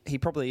think he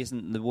probably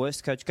isn't the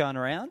worst coach going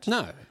around.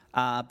 No.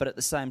 But at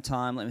the same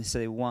time, let me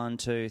see, 1,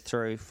 2,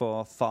 3,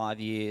 4, 5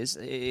 years.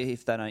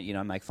 If they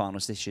don't, make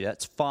finals this year,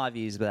 that's 5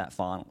 years without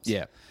finals.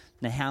 Yeah.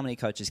 Now, how many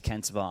coaches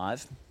can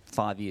survive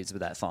 5 years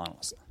without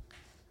finals?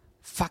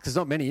 Fuck, there's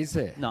not many, is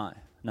there? No.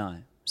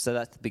 So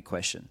that's the big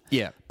question.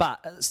 Yeah. But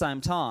at the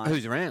same time...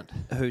 Who's around?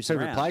 Who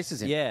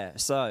replaces him? Yeah.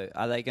 So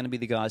are they going to be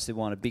the guys who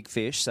want a big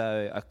fish,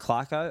 so a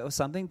Clarko or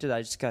something? Do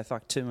they just go,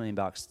 fuck, $2 million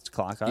to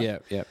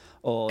Clarko? Yeah.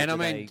 Or and do I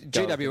mean, they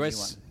go with a new GWS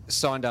one?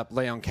 signed up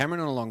Leon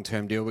Cameron on a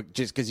long-term deal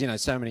just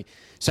because, so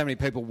many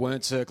people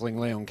weren't circling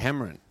Leon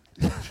Cameron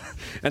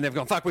And they've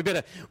gone, fuck, we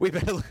better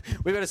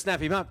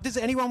snap him up. Does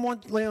anyone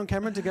want Leon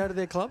Cameron to go to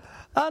their club?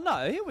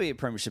 No, he'll be a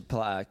premiership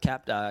player,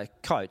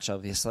 coach,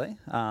 obviously.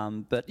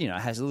 But, you know,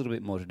 it has a little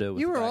bit more to do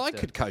with You or I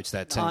could coach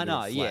that team. I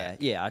know,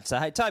 yeah. I'd say,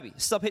 hey, Toby,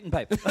 stop hitting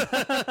people.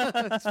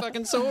 It's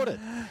fucking sorted.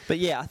 But,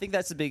 yeah, I think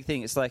that's the big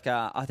thing. It's like,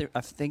 I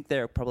think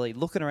they're probably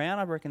looking around.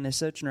 I reckon they're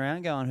searching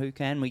around going, who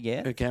can we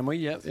get? Who can we?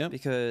 Yep.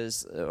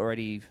 Because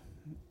already...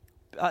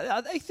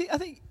 I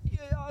think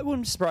it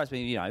wouldn't surprise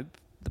me, you know,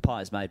 the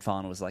Pies made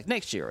final was like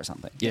next year or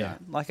something. Yeah. You know?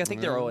 Like, I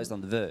think they're always on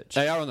the verge.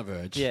 They are on the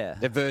verge. Yeah.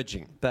 They're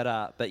verging.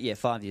 But yeah,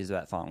 5 years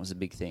without final was a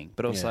big thing.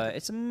 But also,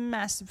 it's a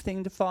massive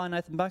thing to fire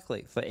Nathan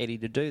Buckley for Eddie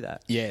to do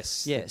that.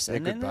 Yes. They're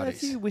and then there were a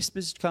few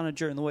whispers kind of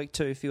during the week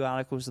too, a few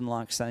articles and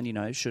like saying, you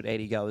know, should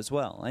Eddie go as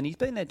well? And he's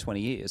been there 20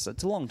 years. So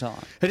it's a long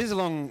time. It is a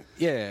long,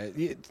 yeah.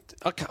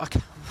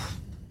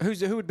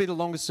 Who would be the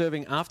longest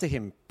serving after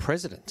him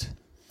president?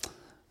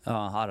 Oh,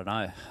 I don't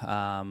know.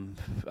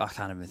 I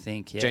can't even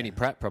think. Yeah. Jeannie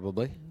Pratt,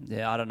 probably.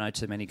 Yeah, I don't know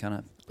too many kind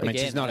of. I mean,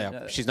 she's not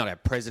our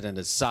president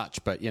as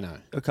such, but you know.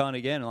 I kind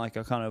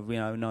of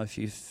know a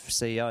few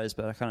CEOs,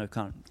 but I kind of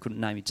couldn't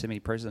name you too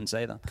many presidents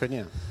either. Couldn't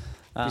you?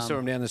 If you saw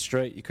him down the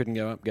street, you couldn't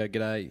go up, go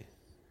g'day,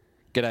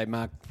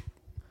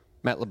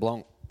 Matt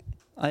LeBlanc.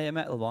 Oh yeah,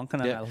 Matt LeBlanc. I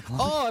know Matt LeBlanc.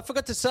 Oh, I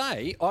forgot to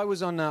say, I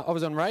was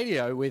on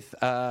radio with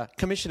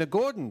Commissioner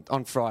Gordon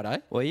on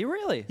Friday. Were you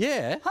really?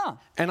 Yeah. Huh.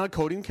 And I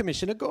called him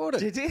Commissioner Gordon.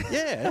 Did you?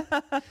 Yeah.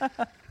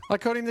 I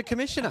called him the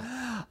Commissioner.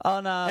 Oh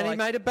no! And he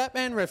made a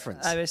Batman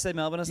reference. ABC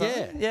Melbourne or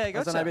something. Yeah. Gotcha. I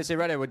was on ABC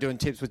Radio. We're doing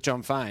tips with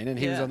John Fane, and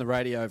he was on the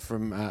radio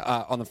from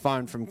on the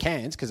phone from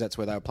Cairns because that's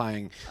where they were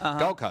playing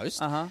Gold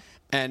Coast.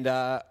 And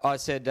I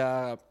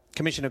said,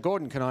 Commissioner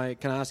Gordon, can I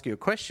ask you a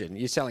question?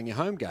 You're selling your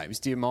home games.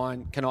 Do you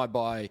mind? Can I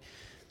buy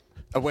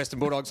a Western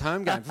Bulldogs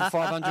home game for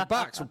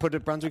 $500? We'll put it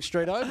at Brunswick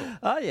Street Oval.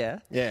 Oh yeah.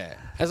 Yeah.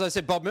 As I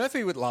said, Bob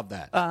Murphy would love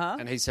that.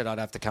 And he said I'd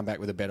have to come back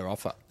with a better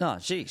offer. Oh,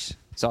 jeez.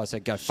 So I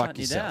said, go fuck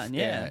yourself. Down,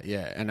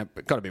 yeah. And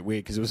it got a bit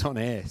weird because it was on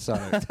air. So,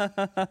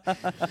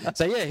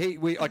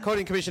 I called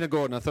in Commissioner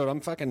Gordon. I thought,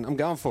 I'm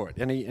going for it.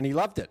 And he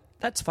loved it.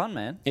 That's fun,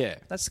 man. Yeah.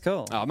 That's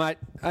cool. Oh, mate,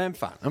 I am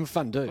fun. I'm a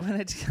fun dude. We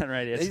need to go on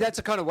radio. That's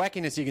the kind of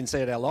wackiness you can see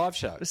at our live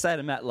show. Say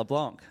to Matt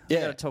LeBlanc. Yeah.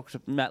 You got to talk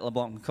to Matt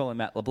LeBlanc and call him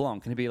Matt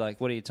LeBlanc. And he'd be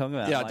like, what are you talking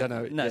about? Yeah, like, I don't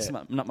know. No, Yeah. it's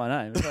not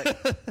my name. It's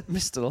like,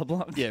 Mr.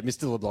 LeBlanc. Yeah,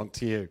 Mr. LeBlanc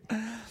to you.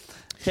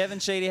 Kevin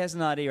Sheedy has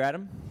an idea,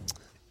 Adam.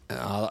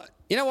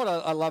 You know what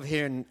I love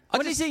hearing?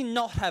 When does he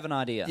not have an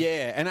idea?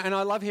 Yeah, and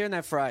I love hearing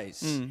that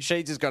phrase.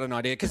 Sheeds has got an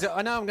idea. Because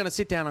I know I'm going to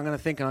sit down, I'm going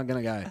to think, and I'm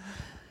going to go,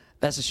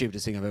 that's the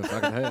stupidest thing I've ever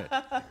fucking heard.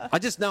 I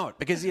just know it.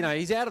 Because, you know,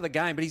 he's out of the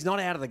game, but he's not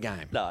out of the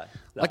game. No.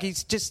 Like,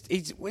 he's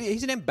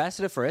an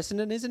ambassador for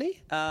Essendon, isn't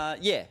he?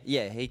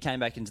 Yeah. He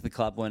came back into the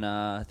club when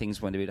things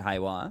went a bit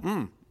haywire.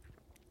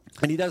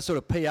 And he does sort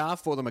of PR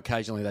for them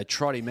occasionally. They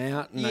trot him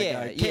out and they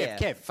go,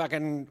 Kev,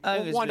 fucking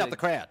wind up the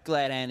crowd.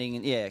 Glad handing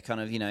and, kind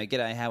of, you know,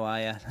 g'day, how are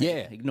you?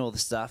 Yeah. Ignore the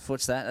stuff.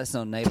 What's that? That's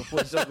not a needle.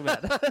 What are you talking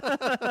about?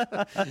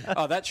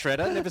 Oh, that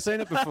shredder. Never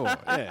seen it before.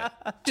 Yeah.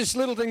 Just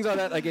little things like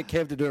that they get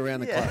Kev to do around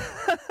the club.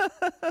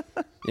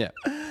 Yeah.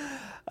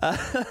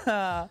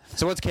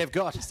 So what's Kev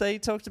got? So he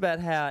talked about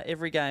how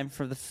every game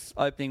from the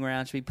opening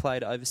round should be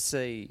played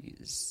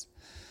overseas.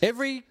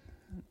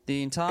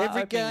 The entire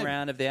opening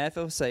round of the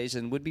AFL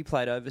season would be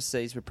played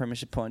overseas for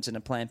premiership points in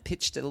a plan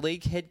pitched at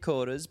league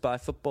headquarters by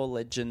football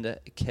legend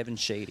Kevin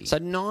Sheedy. So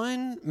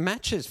 9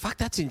 matches. Fuck,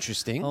 that's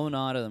interesting. All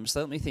 9 of them.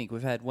 So let me think.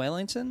 We've had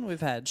Wellington, we've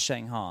had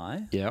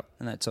Shanghai. Yep.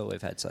 And that's all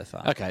we've had so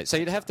far. Okay, so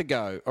you'd have to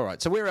go. All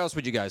right, so where else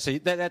would you go? So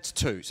that's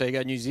 2. So you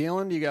go New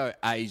Zealand, you go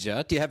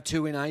Asia. Do you have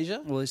 2 in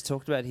Asia? Well, he's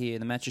talked about here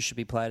the matches should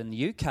be played in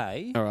the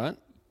UK. All right.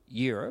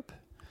 Europe.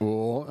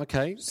 Oh,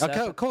 okay.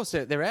 Okay, of course,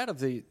 they're out of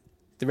the...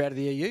 They're out of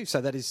the EU,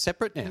 so that is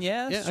separate now.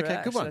 Yeah, that's true.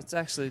 Okay, good one. That's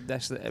actually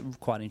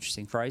quite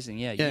interesting phrasing.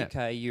 Yeah,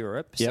 UK,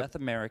 Europe, South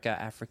America,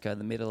 Africa,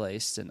 the Middle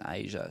East, and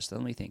Asia. So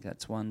let me think.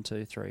 That's 1,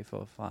 2, 3,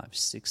 4, 5,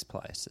 6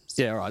 places.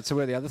 Yeah, all right. So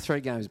where are the other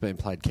 3 games being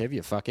played, Kev?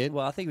 You fuckhead.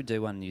 Well, I think we'd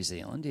do one in New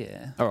Zealand,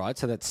 yeah. All right,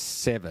 so that's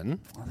 7.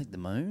 I think the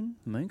moon.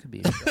 The moon could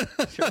be a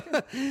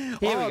Here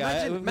we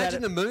go.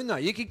 Imagine the moon, though.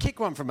 You could kick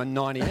one from a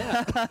 90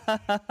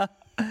 out.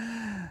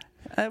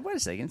 Wait a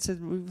second. So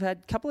we've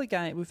had a couple of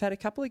games. We've had a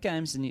couple of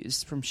games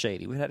from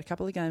Sheedy. We've had a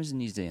couple of games in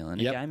New Zealand.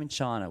 A game in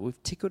China.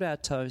 We've tickled our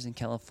toes in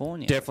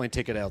California. Definitely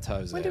tickled our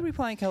toes. When did we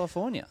play in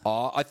California?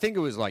 Oh, I think it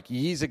was like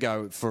years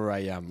ago for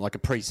a like a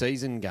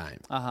pre-season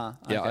game. Okay.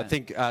 Yeah, I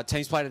think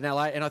teams played in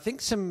LA, and I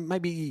think some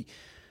maybe.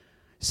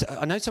 So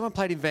I know someone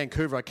played in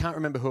Vancouver. I can't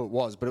remember who it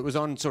was, but it was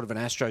on sort of an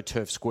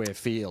AstroTurf Square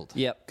field.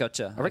 Yep,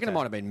 gotcha. I reckon it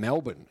might have been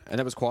Melbourne, and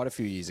that was quite a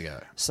few years ago.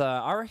 So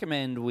I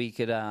recommend we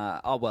could.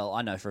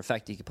 I know for a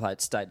fact you could play at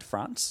Stade de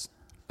France.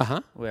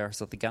 Where I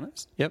saw the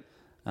Gunners. Yep.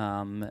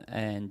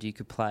 And you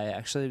could play.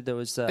 Actually, there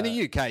was in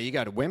the UK. You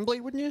go to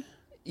Wembley, wouldn't you?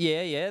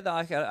 Yeah.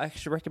 I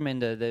actually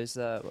recommend it.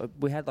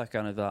 We had like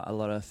kind of a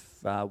lot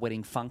of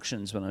wedding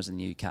functions when I was in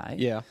the UK.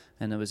 Yeah.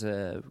 And there was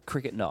a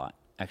cricket night.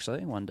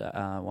 actually, one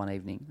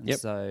evening. And Yep.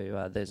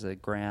 So there's a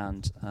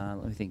ground.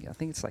 Let me think. I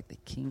think it's like the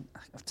King.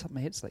 Off the top of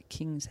my head, it's like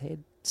King's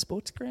Head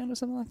Sports Ground or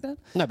something like that.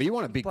 No, but you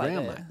want a big Play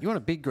ground, there. mate. You want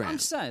a big ground. I'm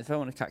saying if I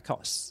want to cut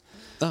costs.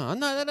 Oh,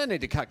 no, they don't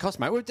need to cut costs,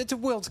 mate. It's a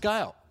world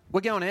scale.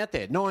 We're going out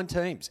there. 9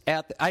 teams.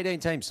 18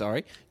 teams,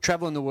 sorry.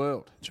 Travelling the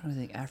world. I'm trying to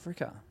think.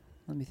 Africa.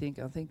 Let me think.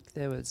 I think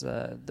there was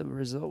the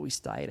resort we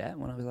stayed at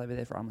when I was over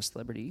there for I'm a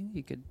Celebrity.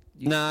 You could.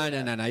 No.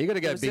 You got to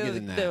go bigger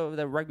than that.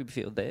 The rugby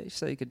field there,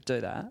 so you could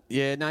do that.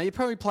 Yeah, no, you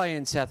probably play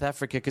in South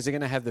Africa because they're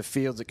going to have the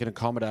fields that can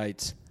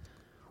accommodate.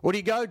 Or do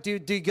you go?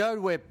 Do you go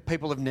where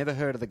people have never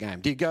heard of the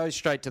game? Do you go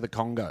straight to the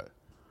Congo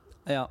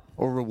Yeah.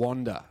 or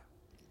Rwanda?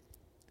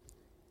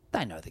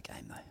 They know the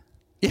game though.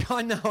 Yeah,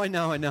 I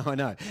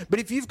know. But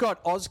if you've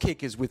got Oz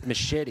kickers with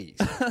machetes,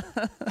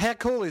 how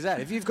cool is that?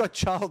 If you've got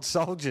child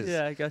soldiers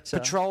Yeah, gotcha.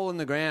 patrolling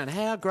the ground,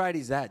 how great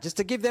is that? Just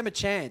to give them a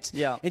chance.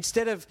 Yeah.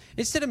 Instead of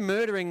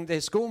murdering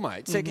their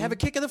schoolmates, they have a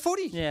kick of the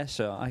footy. Yeah,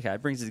 sure. Okay,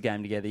 it brings the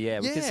game together.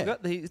 Yeah, because Yeah.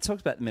 it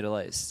talks about the Middle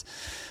East.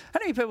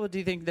 How many people do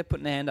you think they're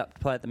putting their hand up to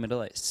play at the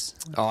Middle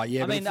East? Oh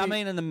yeah. I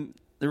mean, in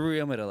the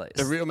real Middle East.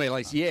 the real Middle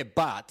East, yeah.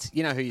 But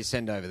you know who you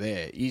send over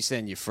there? You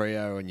send your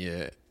Freo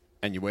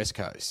and your West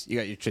Coast. You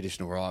got your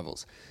traditional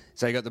rivals.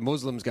 So you got the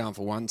Muslims going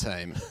for one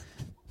team,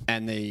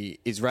 and the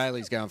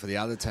Israelis going for the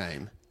other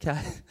team.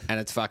 Okay. And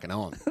it's fucking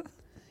on.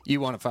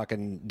 You want a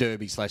fucking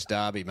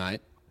derby/derby,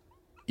 mate.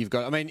 You've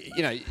got, I mean,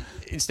 you know,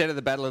 instead of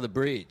the Battle of the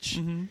Bridge,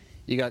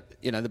 you got,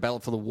 you know, the Battle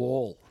for the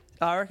Wall.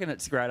 I reckon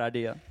it's a great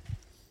idea.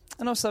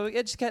 And also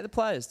educate the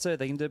players too.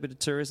 They can do a bit of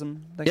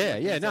tourism.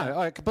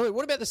 I completely.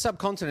 What about the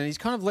subcontinent? He's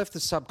kind of left the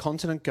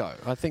subcontinent go.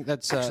 I think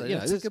that's Actually,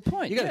 that's a good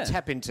point, You got to yeah.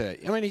 tap into.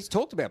 I mean, he's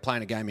talked about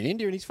playing a game in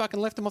India, and he's fucking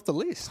left them off the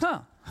list.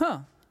 Huh.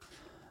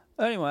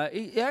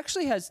 Anyway, he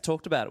actually has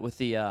talked about it with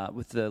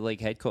the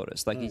league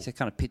headquarters. Like he's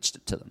kind of pitched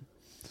it to them.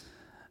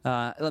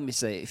 Let me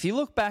see. If you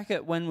look back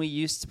at when we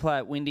used to play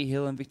at Windy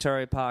Hill and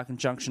Victoria Park and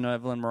Junction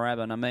Oval and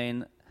Moorabbin, I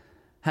mean,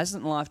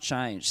 hasn't life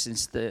changed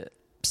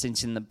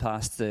since in the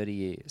past 30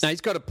 years? No,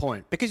 he's got a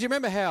point. Because you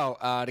remember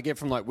how to get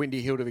from like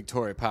Windy Hill to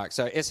Victoria Park,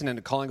 so Essendon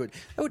to Collingwood,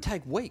 it would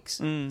take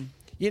weeks.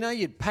 You know,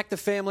 you'd pack the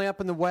family up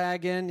in the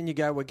wagon and you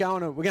go, we're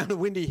going to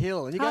Windy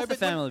Hill. And you Half go, the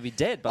family would be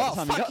dead by the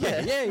time you got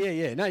there.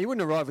 Yeah. No, you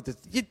wouldn't arrive with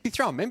you'd be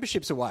throwing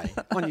memberships away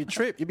on your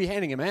trip. You'd be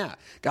handing them out.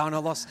 Going, I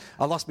lost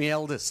my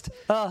eldest.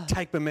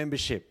 Take my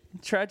membership.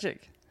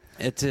 Tragic.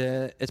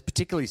 It's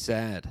particularly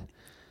sad.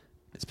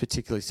 It's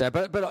particularly sad.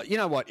 But you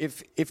know what?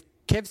 If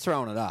Kev's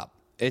throwing it up,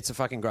 it's a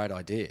fucking great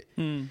idea.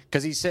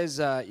 Because he says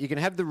you can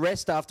have the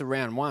rest after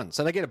round one.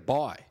 So they get a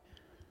bye.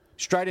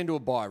 Straight into a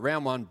bye.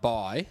 Round one,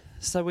 bye.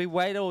 So we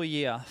wait all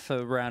year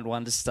for round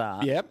one to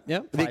start. Yep.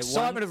 The Play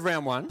excitement of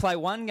round one. Play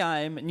one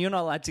game, and you're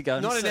not allowed to go.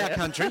 Not and in see our it.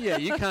 country. Yeah,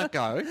 you can't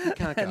go.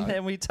 And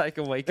then we take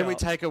a week Then off. we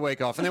take a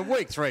week off. And then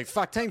week 3,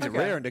 fuck, teams are Okay.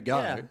 raring to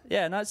go.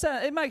 Yeah, no,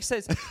 it makes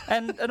sense.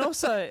 and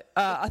also,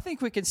 I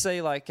think we can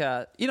see, like,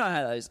 you know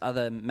how those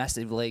other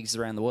massive leagues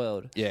around the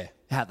world, Yeah.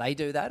 how they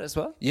do that as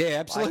well? Yeah,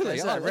 absolutely. Like,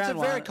 It's a round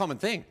very one. common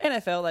thing.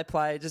 NFL, they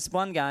play just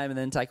one game and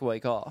then take a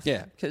week off.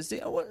 Yeah. Because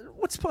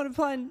what's the point of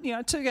playing,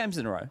 2 games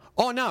in a row?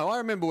 Oh, no, I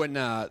remember when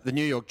the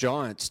New York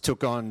Giants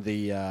took on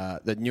the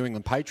New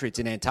England Patriots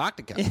in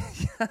Antarctica.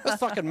 It was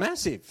fucking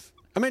massive.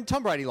 I mean,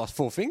 Tom Brady lost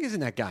 4 fingers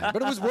in that game,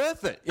 but it was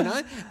worth it, you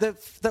know?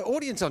 The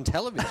audience on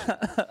television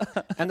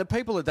and the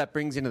people that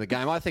brings into the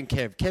game, I think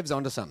Kev's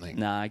onto something.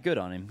 Nah, good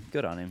on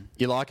him.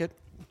 You like it?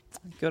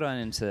 Good on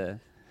him to...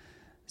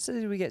 So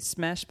did we get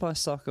smashed by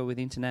soccer with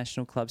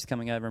international clubs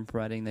coming over and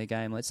promoting their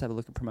game? Let's have a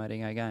look at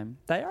promoting our game.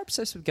 They are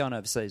obsessed with going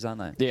overseas,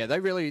 aren't they? Yeah, they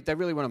really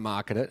want to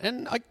market it,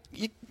 and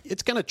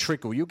it's going to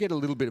trickle. You'll get a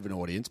little bit of an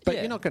audience, but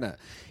Yeah.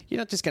 you're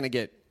not just going to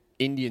get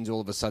Indians all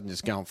of a sudden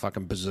just going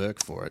fucking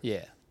berserk for it.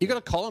 Yeah. You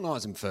got to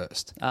colonise them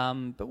first. But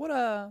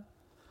aren't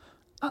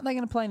they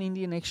going to play in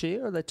India next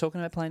year? Or are they talking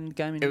about playing the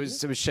game in It India?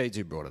 was Sheeds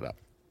who brought it up.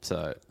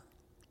 So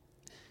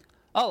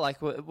Oh, like,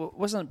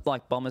 wasn't it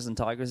like Bombers and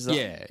Tigers?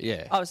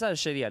 yeah. Oh, is that a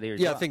shitty idea? as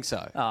Yeah, I well? think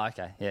so. Oh,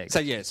 okay. Yeah.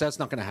 So it's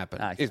not going to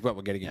happen. Okay. Is what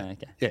we're getting at.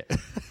 Okay.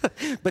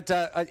 Yeah.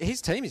 But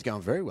his team is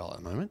going very well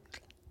at the moment.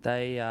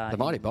 They The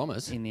Mighty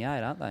Bombers. in the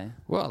 8, aren't they?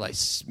 Well, they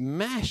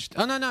smashed.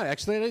 Oh, no,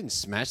 actually, they didn't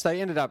smash.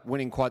 They ended up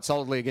winning quite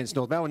solidly against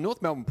North Melbourne.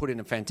 North Melbourne put in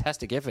a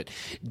fantastic effort.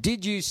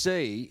 Did you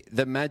see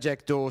the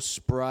Majak Door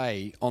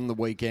spray on the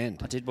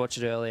weekend? I did watch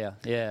it earlier.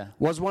 Yeah.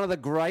 Was one of the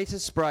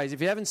greatest sprays. If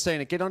you haven't seen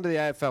it, get onto the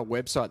AFL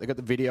website. They've got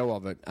the video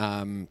of it.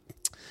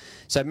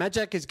 So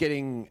Majak is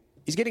getting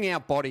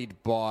outbodied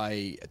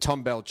by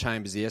Tom Bell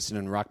Chambers, the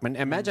Essendon ruckman.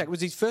 And Majak, it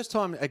was his first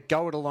time a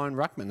go at a lone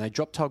ruckman. They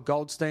dropped Todd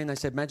Goldstein. They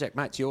said, Majak,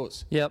 mate, it's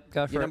yours. Yep,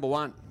 go for You're it. number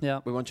one.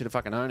 Yep. We want you to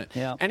fucking own it.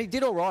 Yep. And he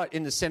did all right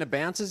in the centre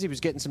bounces. He was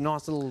getting some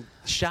nice little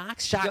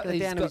sharking it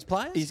down to his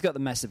players. He's got the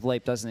massive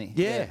leap, doesn't he?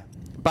 Yeah.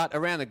 But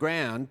around the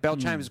ground, Bell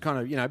Chambers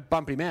kind of,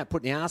 bumping him out,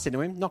 putting the arse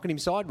into him, knocking him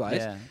sideways.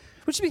 Yeah.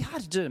 Which would be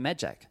hard to do to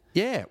Majak.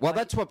 Yeah, well,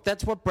 that's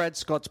what Brad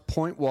Scott's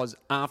point was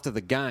after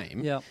the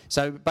game. Yep.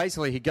 So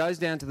basically, he goes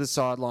down to the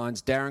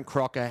sidelines. Darren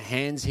Crocker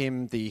hands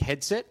him the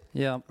headset.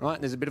 Yeah. Right,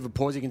 and there's a bit of a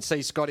pause. You can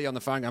see Scotty on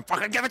the phone going,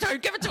 "Fucking give it to him!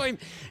 Give it to him!"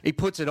 He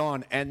puts it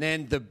on, and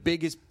then the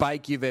biggest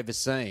bake you've ever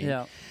seen.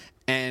 Yeah.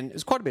 and it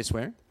was quite a bit of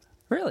swearing.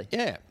 Really?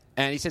 Yeah.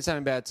 And he said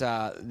something about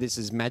this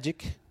is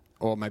magic,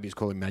 or maybe he's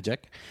calling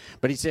magic.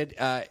 But he said,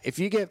 if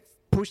you get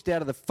pushed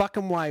out of the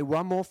fucking way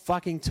one more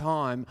fucking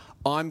time,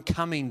 I'm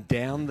coming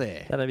down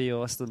there. That'd be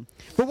awesome.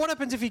 But what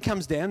happens if he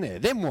comes down there?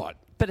 Then what?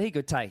 But he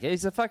could take it.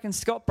 He's a fucking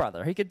Scott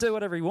brother. He could do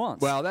whatever he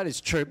wants. Well, that is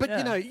true. But,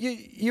 you know,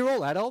 you're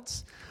all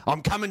adults.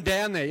 I'm coming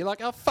down there. You're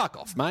like, oh, fuck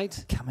off,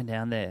 mate. Coming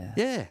down there.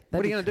 Yeah.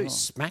 What are you going to do, cool.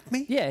 smack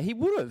me? Yeah, he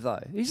would have,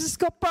 though. He's a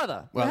Scott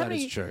brother. Well, that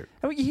is true.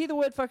 And when you hear the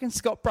word fucking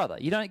Scott brother,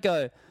 you don't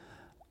go,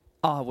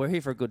 oh, we're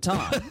here for a good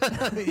time.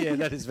 Yeah,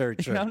 that is very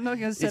true. I'm not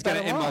going to step It's going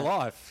out to of end my line.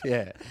 life.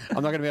 Yeah. I'm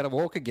not going to be able to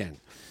walk again.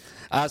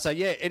 So,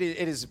 yeah, it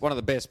is one of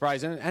the best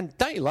sprays. And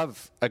don't you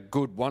love a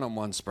good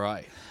one-on-one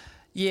spray?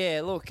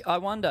 Yeah, look, I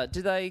wonder,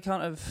 did they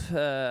kind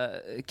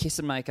of kiss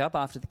and make up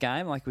after the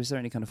game? Like, was there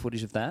any kind of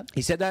footage of that?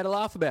 He said they had a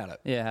laugh about it.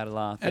 Yeah, had a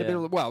laugh. Had a yeah.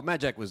 bit of, well,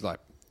 Majak was like,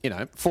 you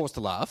know, forced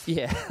to laugh.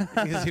 Yeah.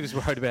 Because he was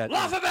worried about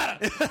Laugh about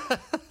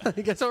it!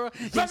 He goes, all right.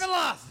 Fucking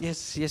laugh!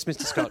 Yes,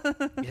 Mr. Scott.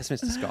 Yes,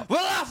 Mr. Scott. We're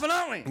laughing,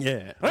 aren't we?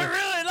 Yeah. We're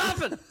really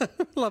laughing!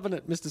 Loving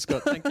it, Mr.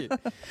 Scott. Thank you.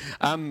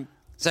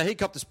 So he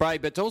copped the spray,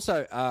 but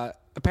also,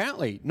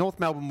 apparently, North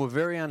Melbourne were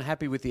very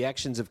unhappy with the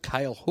actions of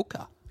Cale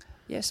Hooker.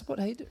 Yes, what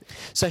did he do?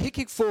 So he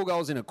kicked 4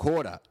 goals in a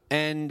quarter,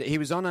 and he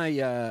was on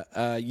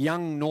a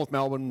young North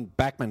Melbourne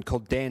backman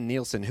called Dan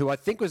Nielsen, who I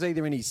think was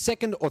either in his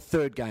second or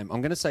third game.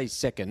 I'm going to say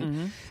second.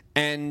 Mm-hmm.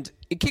 And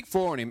he kicked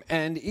 4 on him,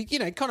 and he, you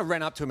know, kind of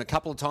ran up to him a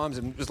couple of times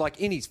and was like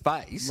in his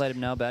face. Let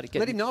him know about it.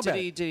 Let him know about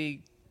it. Did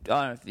he, I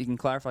don't know if you can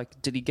clarify,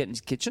 did he get in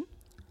his kitchen?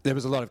 There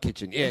was a lot of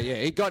kitchen. Yeah.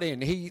 He got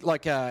in. He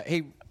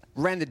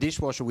ran the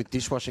dishwasher with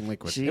dishwashing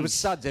liquid. Jeez. There was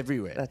suds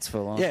everywhere. That's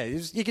full on. Yeah,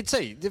 you could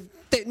see.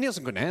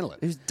 Nielsen couldn't handle it.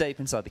 He was deep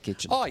inside the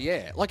kitchen. Oh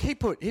yeah, like he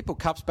put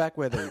cups back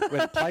where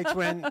the plates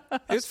went. It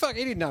was he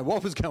didn't know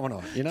what was going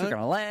on. You know, Took on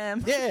a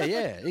lamb.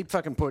 Yeah. He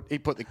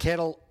put the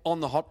kettle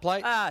on the hot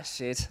plate. Ah,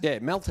 shit. Yeah,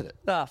 melted it.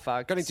 Ah,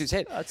 fuck. Got into his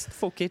head. It's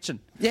full kitchen.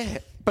 Yeah,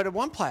 but at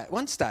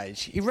one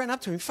stage, he ran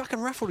up to him, fucking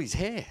ruffled his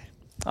hair.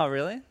 Oh,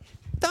 really?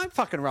 Don't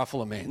fucking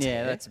ruffle a man's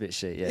hair. Yeah, that's a bit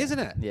shit, yeah. Isn't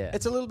it? Yeah.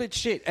 It's a little bit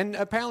shit. And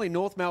apparently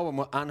North Melbourne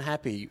were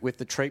unhappy with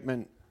the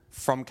treatment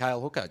from Cale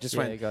Hooker. Just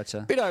Yeah, went gotcha.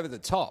 a bit over the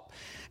top.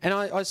 And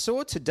I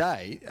saw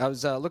today, I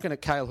was looking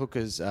at Cale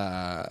Hooker's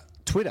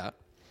Twitter.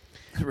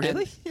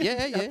 Really?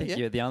 Yeah. I think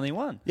you're the only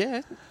one.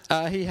 Yeah.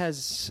 He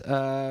has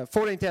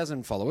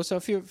 14,000 followers, so a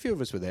few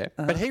of us were there.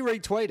 But he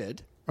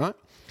retweeted, right,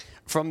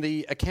 from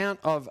the account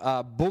of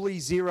Bully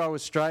Zero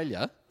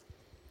Australia.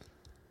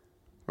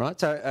 Right,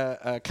 so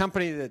a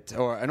company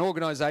or an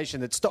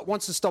organisation that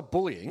wants to stop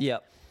bullying.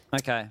 Yep.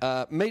 Okay.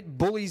 Meet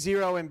Bully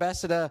Zero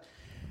ambassador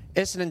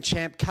Essendon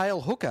champ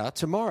Cale Hooker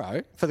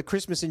tomorrow for the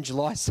Christmas in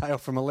July sale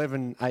from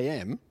 11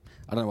 a.m.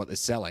 I don't know what they're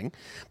selling,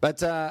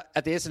 but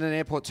at the Essendon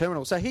Airport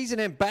Terminal. So he's an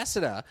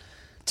ambassador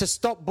to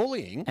stop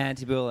bullying.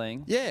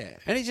 Anti-bullying. Yeah,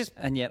 and he just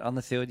And yet on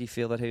the field you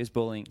feel that he was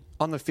bullying.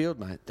 on the field,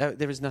 mate.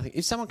 There is nothing.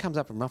 If someone comes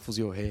up and ruffles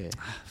your hair.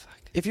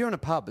 If you're in a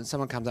pub and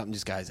someone comes up and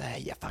just goes, hey,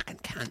 you fucking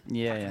cunt.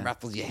 Yeah, fucking yeah.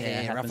 ruffles your Yeah,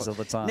 hair. it happens all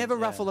the time. Never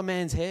Yeah. ruffle a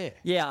man's hair.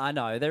 Yeah, I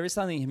know. There is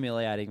something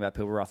humiliating about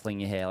people ruffling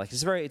your hair. Like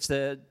it's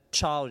the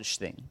childish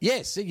thing.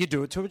 Yes, you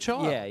do it to a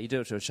child. Yeah, you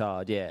do it to a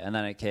child, yeah, and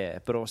they don't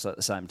care. But also at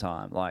the same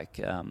time, like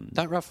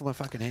Don't ruffle my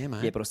fucking hair,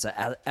 mate. yeah, but also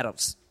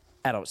adults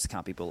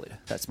can't be bullied.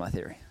 That's my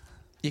theory.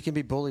 You can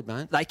be bullied,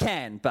 mate. They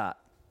can, but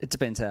it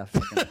depends how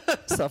fucking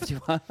soft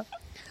you are.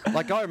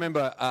 Like I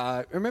remember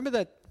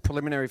that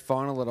preliminary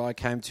final that I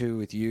came to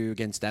with you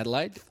against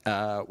Adelaide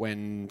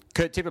when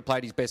Kurt Tippett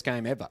played his best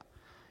game ever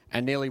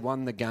and nearly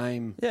won the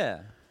game. Yeah.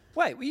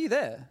 Wait, were you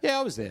there? Yeah,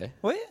 I was there.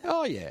 Were you?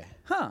 Oh, yeah.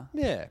 Huh.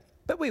 Yeah.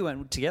 But we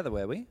went together,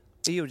 were we?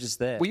 Or you were just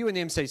there? Were you in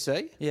the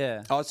MCC?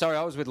 Yeah. Oh, sorry,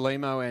 I was with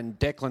Limo and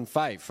Declan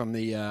Fay from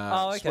the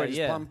Swedish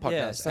Plum podcast.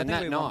 Yeah, so I and think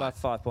that we night, won by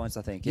 5 points,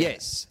 I think. Yeah.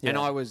 yes, Yeah. and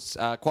I was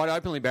quite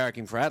openly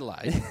barracking for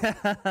Adelaide.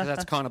 'Cause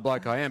that's the kind of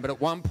bloke I am. But at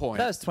one point,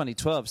 That was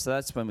 2012, so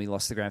that's when we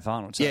lost the grand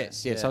final. Too.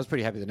 yes, Yeah. I was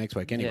pretty happy the next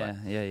week anyway.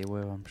 Yeah, you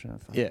were, I'm sure.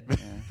 Yeah.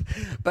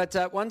 But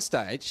at one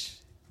stage,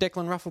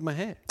 Declan ruffled my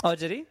hair. Oh,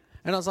 did he?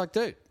 And I was like,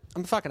 dude,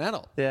 I'm a fucking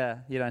adult. Yeah,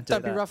 you don't do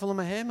Don't that. be ruffling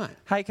my hair, mate.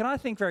 Hey, can I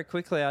think very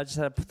quickly? I just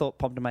had a thought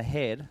popped in my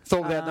head.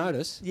 Thought without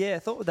notice? Yeah,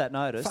 thought without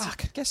notice.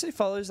 Fuck. Guess who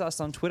follows us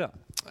on Twitter?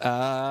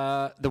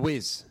 The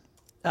Wiz.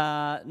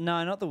 No,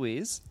 not the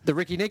Wiz. The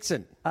Ricky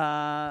Nixon.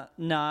 No,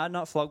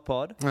 not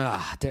Flogpod.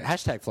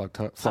 Hashtag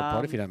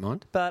flogpod if you don't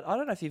mind. But I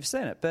don't know if you've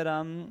seen it. But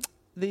I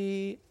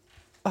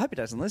hope he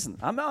doesn't listen.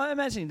 I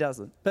imagine he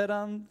doesn't. But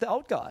the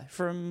old guy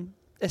from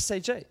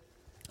SCG.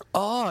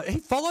 Oh, he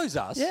follows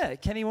us? Yeah,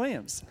 Kenny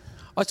Williams.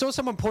 I saw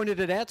someone pointed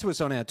it out to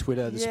us on our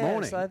Twitter this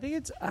morning. So I think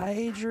it's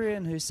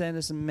Adrian who sent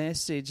us a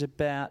message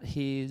about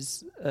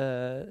his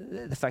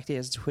the fact he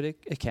has a Twitter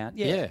account.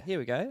 Yeah. Here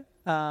we go.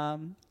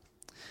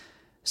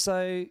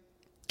 So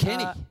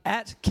Kenny.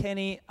 at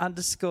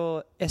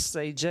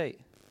Kenny_SCG.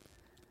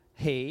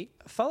 He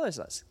follows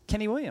us.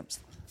 Kenny Williams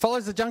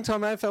Follows the Junk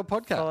Time AFL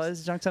podcast. follows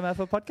the Junk Time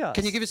AFL podcast.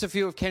 Can you give us a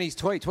few of Kenny's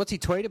tweets? What's he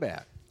tweet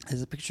about?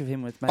 There's a picture of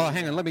him with. Oh,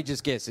 hang on. Let me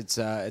just guess. It's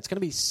going to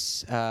be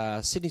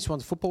Sydney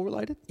Swans football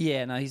related?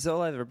 Yeah, no, he's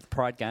all over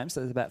Pride games.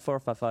 So there's about 4 or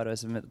 5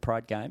 photos of him at the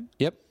Pride game.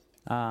 Yep.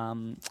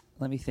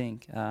 Let me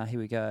think. Here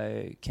we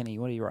go. Kenny,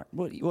 what are you right?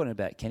 What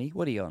about Kenny?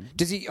 What are you on?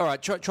 Does he? All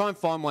right, try and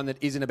find one that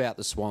isn't about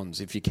the Swans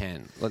if you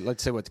can.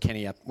 Let's see what's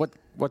Kenny up.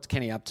 What's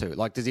Kenny up to?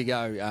 Like, does he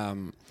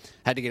go?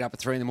 Had to get up at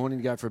 3 a.m. to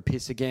go for a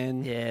piss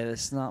again. Yeah,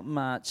 there's not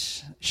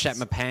much. Shat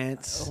my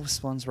pants. All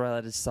Swans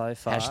related so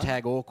far.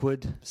 Hashtag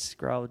awkward.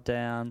 Scroll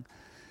down.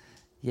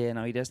 Yeah,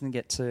 no, he doesn't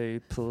get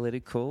too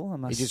political, I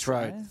must say. He just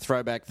wrote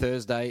Throwback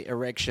Thursday,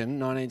 erection,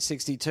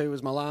 1962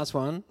 was my last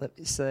one. Let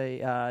me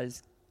see.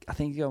 I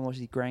think you got to watch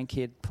his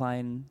grandkid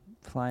playing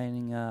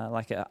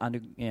like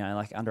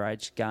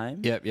underage game.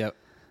 Yep.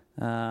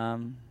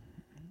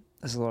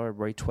 There's a lot of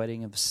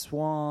retweeting of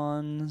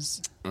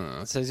Swans.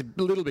 So it's a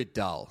little bit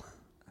dull.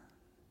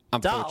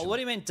 Dull? What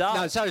do you mean dull?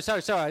 No, sorry.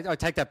 I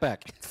take that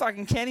back.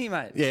 Fucking Kenny,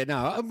 mate. Yeah,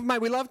 no, mate,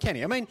 we love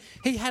Kenny. I mean,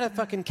 he had a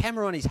fucking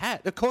camera on his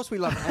hat. Of course we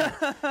love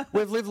Kenny.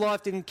 We've lived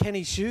life in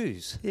Kenny's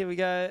shoes. Here we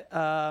go.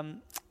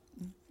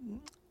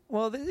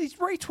 Well, he's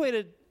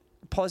retweeted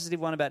a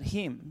positive one about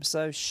him.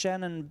 So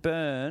Shannon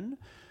Byrne,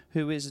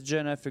 who is a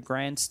journo for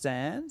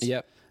Grandstand,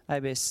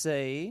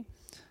 ABC.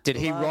 Did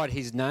he write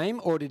his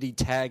name or did he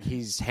tag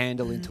his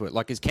handle into it?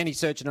 Like, is Kenny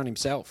searching on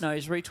himself? No,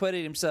 he's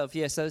retweeted himself.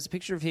 Yeah, so there's a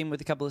picture of him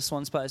with a couple of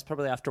Swans players,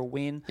 probably after a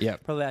win.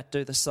 Yep. Probably out to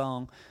do the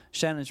song.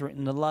 Shannon's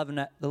written the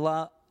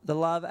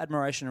love,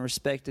 admiration, and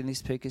respect in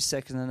this pic is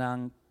second to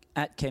none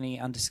at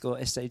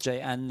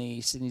Kenny_SDG, and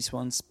the Sydney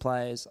Swans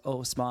players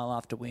all smile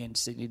after win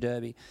Sydney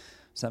Derby.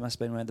 So it must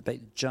have been when they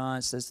beat the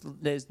Giants.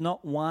 There's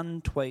not one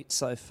tweet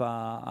so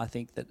far, I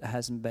think, that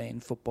hasn't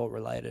been football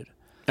related.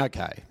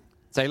 Okay.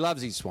 So he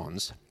loves his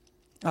Swans.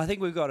 I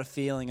think we've got a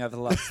feeling over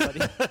the last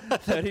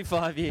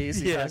 35 years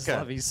he does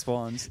love his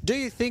Swans. Do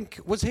you think,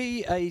 was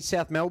he a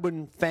South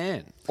Melbourne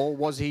fan or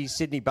was he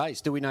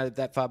Sydney-based? Do we know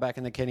that far back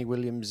in the Kenny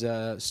Williams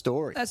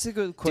story? That's a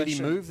good question. Did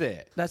he move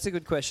there? That's a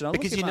good question.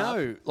 Because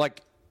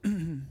like,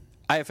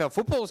 AFL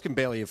footballers can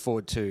barely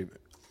afford to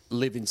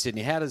live in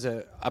Sydney. How does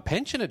a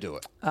pensioner do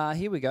it?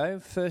 Here we go.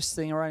 First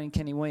thing I wrote in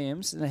Kenny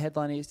Williams, and the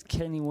headline is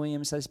Kenny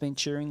Williams has been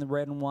cheering the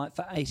red and white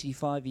for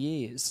 85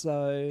 years.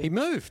 So he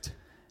moved.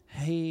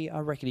 I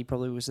reckon he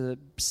probably was a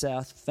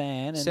South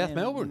fan. And South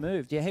Melbourne.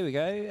 Moved. Yeah, here we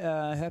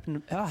go.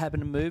 Happened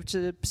to move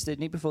to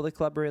Sydney before the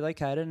club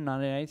relocated in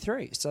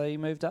 1983. So he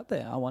moved up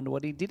there. I wonder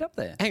what he did up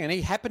there. Hang on,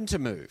 he happened to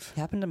move? He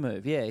happened to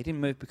move, yeah. He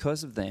didn't move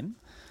because of them.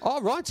 Oh,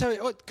 right.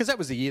 So, because that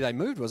was the year they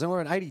moved, wasn't it?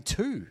 We're in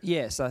 82.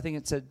 Yeah, so I think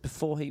it said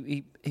before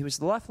he was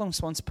a lifelong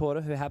Swan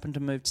supporter who happened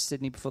to move to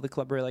Sydney before the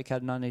club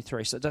relocated in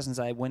 1983. So it doesn't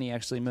say when he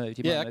actually moved.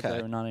 He might have moved there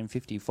in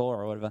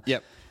 1954 or whatever.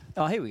 Yep.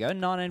 Oh, here we go.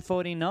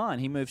 1949,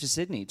 he moved to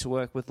Sydney to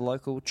work with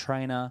local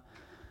trainer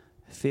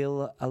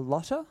Phil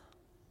Alotta.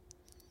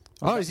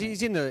 Oh,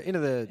 he's in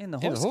the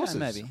horses,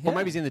 maybe. Or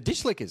maybe he's in the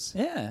dish lickers.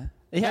 Yeah.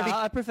 Maybe.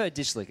 I prefer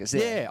dish lickers.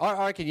 Yeah,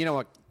 I reckon, you know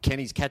what,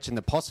 Kenny's catching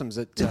the possums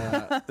that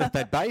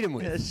they bait him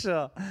with. Yeah,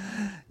 sure.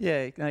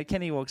 Yeah, no,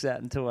 Kenny walks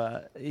out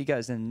into he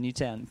goes in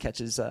Newtown and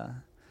catches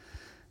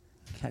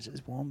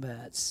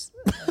wombats.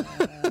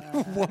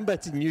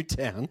 Wombats in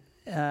Newtown.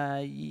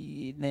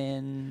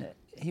 Then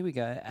here we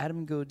go.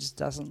 Adam Goods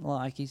doesn't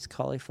like his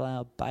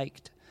cauliflower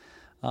baked.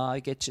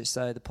 I get you.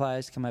 So the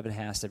players come over to the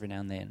house every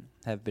now and then,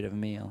 have a bit of a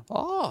meal.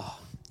 Oh.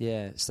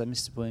 Yeah, so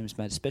Mr. Williams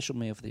made a special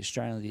meal for the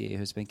Australian of the Year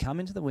who's been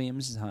coming to the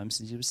Williams' home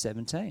since he was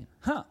 17.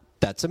 Huh.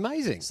 That's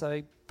amazing. So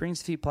he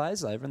brings a few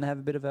players over and they have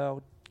a bit of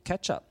a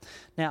catch-up.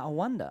 Now, I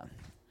wonder...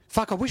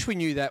 Fuck, I wish we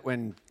knew that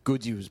when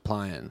Goodsy was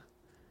playing.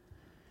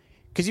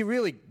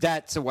 Because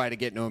that's a way to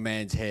get into a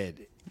man's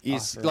head.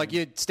 Like,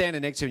 you're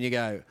standing next to him and you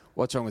go,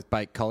 what's wrong with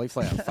baked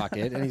cauliflower,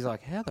 fuckhead? And he's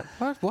like,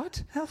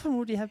 what? How often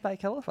would you have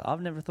baked cauliflower?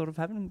 I've never thought of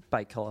having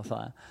baked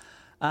cauliflower.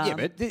 Yeah,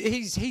 but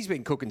he's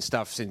been cooking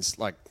stuff since,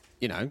 like,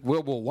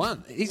 World War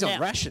One. He's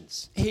on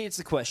rations. Here's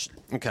the question.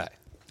 Okay.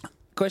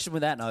 Question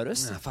without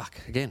notice. Oh, fuck,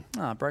 again.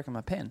 Oh, I've broken my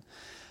pen.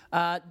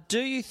 Do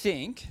you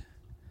think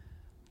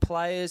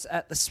players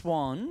at the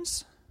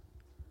Swans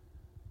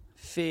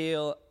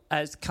feel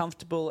as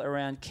comfortable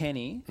around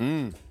Kenny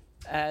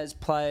as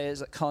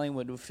players at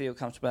Collingwood would feel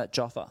comfortable at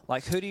Joffa?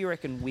 Like, who do you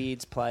reckon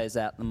weirds players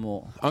out the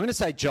more? I'm going to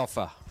say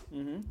Joffa.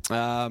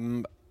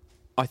 Mm-hmm.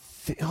 I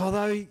think,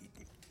 although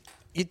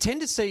you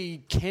tend to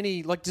see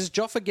Kenny, like, does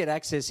Joffa get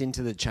access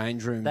into the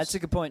change rooms? That's a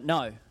good point.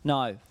 No.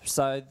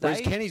 So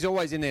whereas Kenny's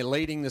always in there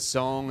leading the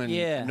song and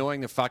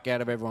annoying the fuck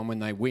out of everyone when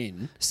they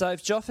win. So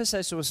if Joffa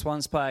says to a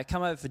Swans player,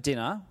 come over for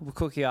dinner, we'll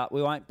cook you up.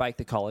 We won't bake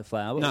the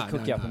cauliflower, we'll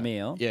cook you up a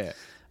meal. Yeah.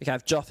 Okay,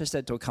 if Joffa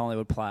said to a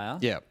Collingwood player,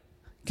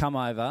 come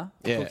over,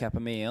 cook up a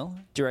meal,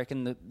 do you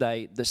reckon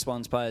that the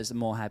Swans players are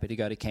more happy to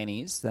go to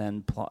Kenny's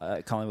than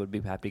Collingwood would be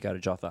happy to go to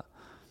Joffa?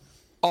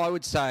 I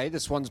would say the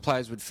Swans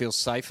players would feel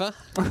safer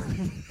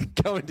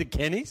going to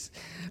Kenny's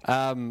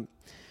and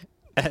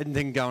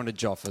then going to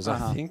Joffa's,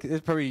 I think.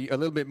 There's probably a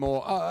little bit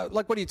more...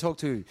 like, what do you talk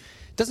to?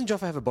 Doesn't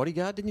Joffa have a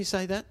bodyguard? Didn't you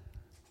say that?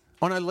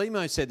 I know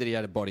Lemo said that he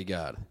had a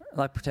bodyguard.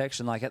 Like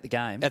protection, like at the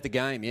game? At the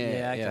game, yeah.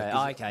 Yeah, okay.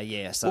 Yeah, Okay,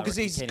 yeah. So well, because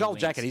his gold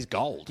jacket is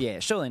gold. Yeah,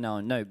 surely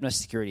no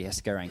security has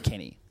to go around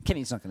Kenny.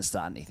 Kenny's not going to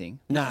start anything.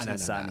 No. Going to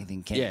start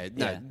anything, Kenny. Yeah,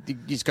 no. You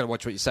just got to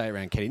watch what you say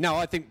around Kenny. No,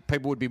 I think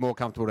people would be more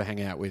comfortable to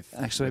hang out with.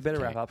 Actually, with we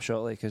better Kenny. wrap up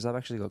shortly because I've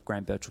actually got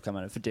Graham Birchall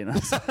coming over for dinner.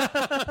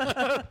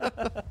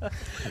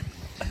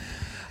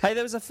 Hey,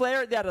 there was a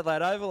flare at the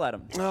Adelaide Oval,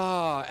 Adam.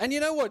 Oh, and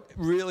you know what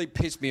really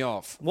pissed me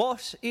off?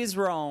 What is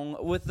wrong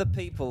with the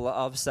people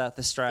of South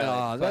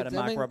Australia? Quote a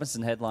Mark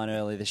Robinson headline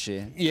early this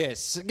year.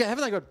 Yes.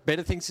 Haven't they got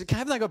better things?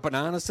 Haven't they got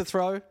bananas to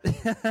throw?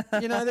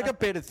 They've got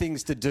better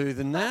things to do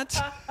than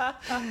that.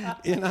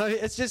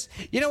 It's just...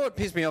 You know what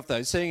pissed me off,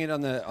 though? Seeing it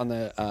on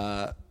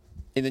the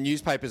in the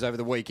newspapers over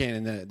the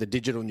weekend, in the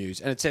digital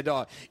news, and it said,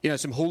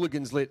 some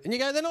hooligans lit. And you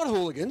go, they're not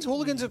hooligans.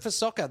 Hooligans are for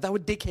soccer. They were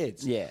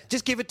dickheads. Yeah.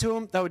 Just give it to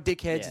them. They were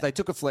dickheads. Yeah. They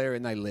took a flare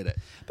and they lit it.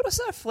 But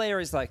also, a flare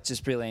is like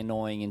just really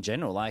annoying in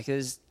general. Like,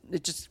 there's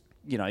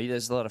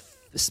a lot of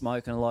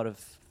smoke and a lot of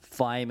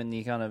flame, and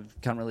you kind of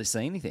can't really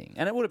see anything.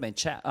 And it would have been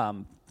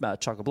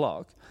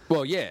chock-a-block.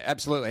 Well, yeah,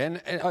 absolutely.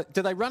 And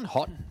do they run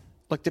hot?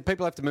 Like, do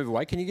people have to move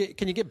away? Can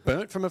you get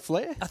burnt from a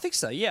flare? I think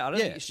so. Yeah, I don't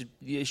think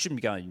you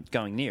shouldn't be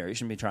going near it. You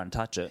shouldn't be trying to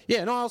touch it. Yeah,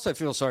 and I also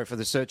feel sorry for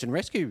the search and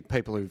rescue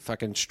people who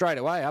fucking straight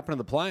away up into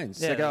the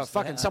planes. Yeah, they go,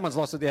 someone's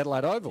lost at the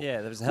Adelaide Oval.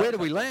 Yeah, there was a where do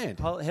we land?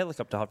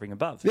 Helicopter hovering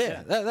above.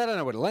 Yeah, they don't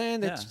know where to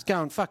land. They're just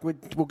going,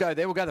 we'll go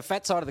there. We'll go the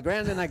fat side of the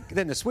ground, and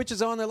then the switch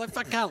is on. They're like,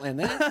 can't land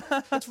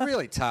there. It's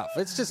really tough.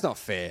 It's just not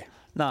fair.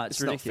 No, it's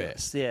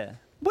ridiculous. Not fair. Yeah.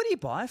 Where do you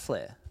buy a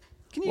flare?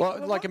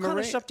 What kind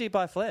of shop do you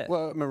buy flare?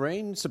 Well,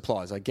 marine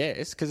supplies, I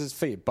guess, because it's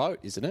for your boat,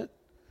 isn't it?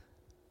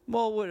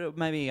 Well,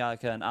 maybe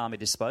like an army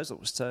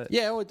disposals too.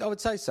 Yeah, I would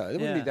say so. It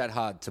wouldn't be that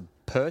hard to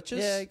purchase.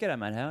 Yeah, g'day,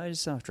 mate. How are you?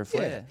 Just after a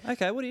flare. Yeah.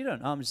 Okay, what are you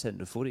doing? Oh, I'm just heading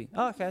to footy.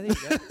 Oh, okay, there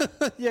you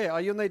go. Yeah,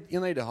 you'll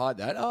need to hide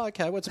that. Oh,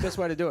 okay. What's the best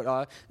way to do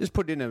it? Just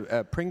put it in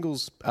a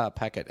Pringles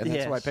packet, and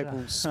that's the way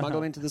people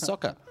smuggle into the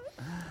soccer.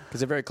 Because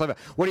they're very clever.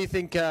 What do you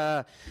think?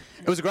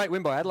 It was a great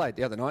win by Adelaide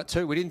the other night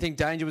too. We didn't think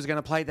Danger was going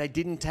to play. They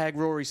didn't tag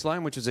Rory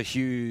Sloane, which was a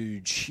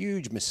huge,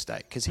 huge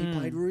mistake because he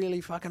played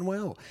really fucking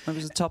well. It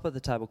was a top of the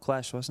table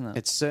clash, wasn't it?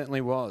 It certainly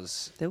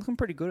was. They're looking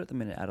pretty good at the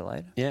minute,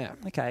 Adelaide. Yeah.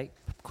 Okay.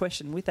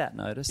 Question without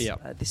notice.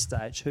 Yep. At this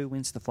stage, who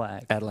wins the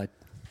flag? Adelaide.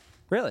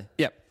 Really?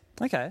 Yep.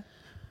 Okay.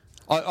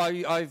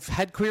 I've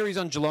had queries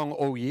on Geelong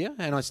all year,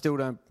 and I still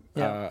don't.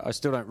 Yeah. I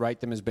still don't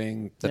rate them as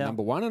being the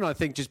number one, and I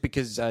think just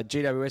because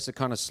GWS are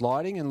kind of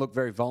sliding and look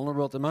very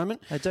vulnerable at the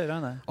moment. They do,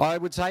 don't they? I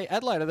would say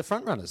Adelaide are the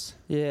front runners.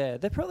 Yeah,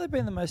 they've probably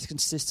been the most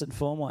consistent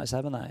form-wise,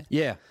 haven't they?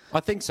 Yeah, I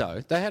think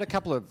so. They had a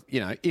couple of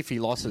iffy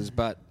losses,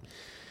 but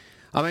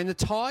I mean the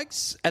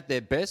Tigers at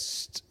their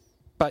best.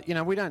 But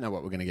we don't know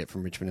what we're going to get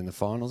from Richmond in the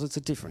finals. It's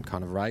a different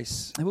kind of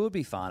race. It would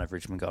be fine if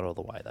Richmond got all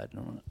the way, though,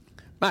 don't it?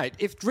 Mate,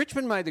 if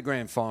Richmond made the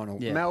grand final,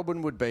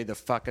 Melbourne would be the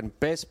fucking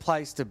best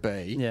place to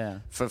be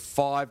for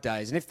 5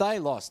 days. And if they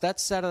lost, that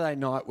Saturday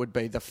night would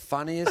be the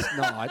funniest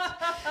night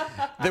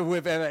that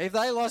we've ever... If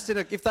they lost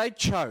if they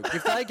choked,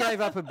 if they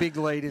gave up a big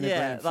lead in the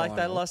grand final... Yeah, like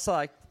they lost,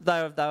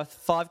 they were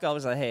 5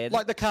 goals ahead.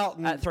 Like the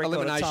Carlton at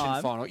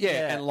elimination final.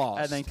 Yeah, and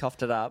lost. And then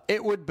coughed it up.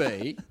 It would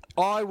be...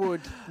 I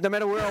would, no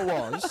matter where I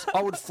was,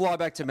 I would fly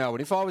back to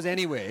Melbourne. If I was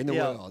anywhere in the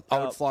world, I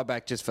would fly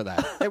back just for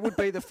that. It would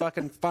be the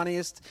fucking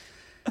funniest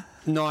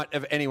night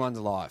of anyone's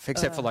life,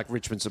 except for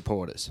Richmond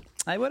supporters.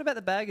 Hey, what about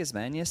the Baggers,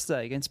 man?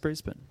 Yesterday against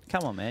Brisbane.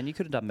 Come on, man, you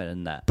could have done better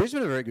than that.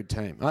 Brisbane are a very good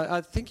team. I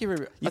think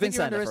you've been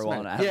saying that for a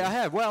while now. Yeah, I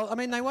have. Well, I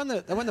mean, they won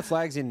the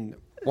flags in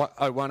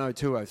 01,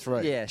 02,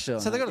 03. Yeah, sure.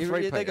 So they got a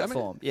three. They got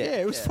form. Yeah,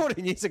 it was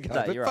 14 years ago.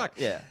 No, but you're fuck,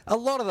 right. Yeah. A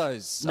lot of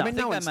those. No, I mean,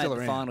 no one's they still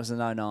made around. the finals in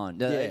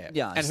 09.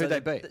 Yeah. And who they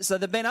beat? So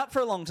they've been up for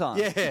a long time.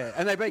 Yeah,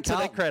 and they beat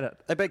Carlton. To their credit.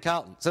 They beat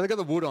Carlton. So they got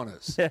the wood on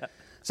us. Yeah.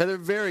 So they're a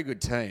very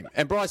good team.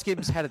 And Bryce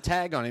Gibbs had a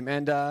tag on him.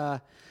 And how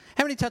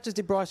many touches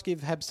did Bryce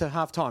give Habs to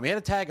half time? He had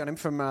a tag on him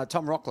from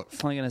Tom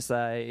Rockcliffe. I'm going to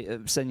say,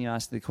 seeing you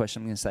asked the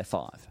question, I'm going to say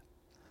 5.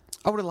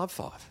 I would have loved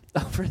 5.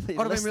 Oh, really?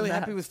 I'd have been really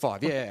happy with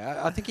 5.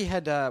 Yeah, I think he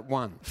had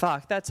 1.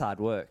 Fuck, that's hard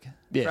work.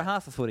 Yeah. For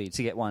half a footy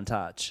to get 1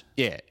 touch.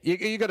 Yeah,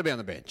 you got to be on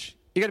the bench.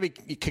 You got to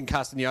be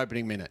concussed in the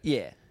opening minute.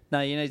 Yeah. No,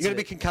 you got to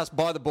be concussed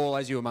by the ball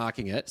as you were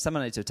marking it.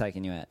 Someone needs to have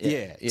taken you out.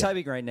 Yeah.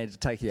 Toby Green needed to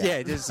take you out.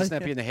 Yeah, just to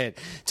snap you in the head.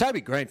 Toby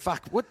Green,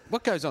 fuck,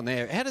 what goes on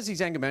there? How does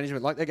his anger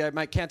management, like they go,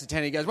 mate, count to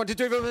 10, he goes, 1, 2,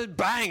 3, 4,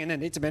 bang, and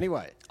then hits him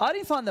anyway. I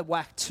didn't find the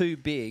whack too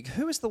big.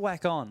 Who was the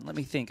whack on? Let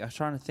me think. I was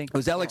trying to think. It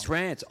was Alex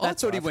Rance. I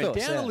thought he went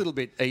down a little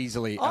bit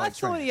easily. I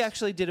thought he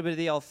actually did a bit of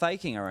the old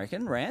faking, I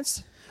reckon,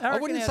 Rance. I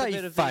wouldn't say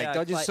he faked.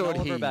 I just saw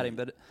it about him,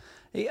 but...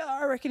 Yeah,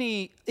 I reckon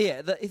the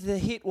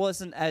hit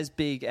wasn't as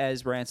big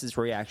as Rance's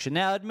reaction.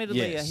 Now,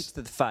 admittedly, a hit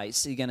to the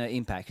face you're going to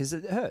impact because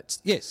it hurts.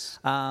 Yes.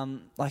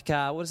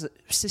 What is it?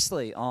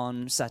 Sicily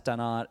on Saturday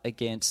night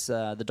against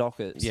the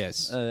Dockers.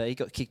 Yes. He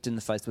got kicked in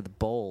the face with a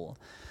ball.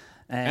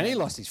 And he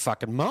lost his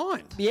fucking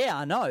mind. Yeah,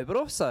 I know. But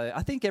also,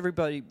 I think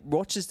everybody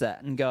watches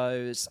that and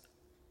goes...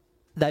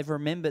 They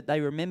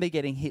remember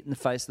getting hit in the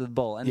face with the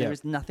ball, and there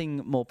is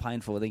nothing more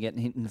painful than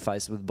getting hit in the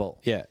face with the ball.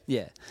 Yeah.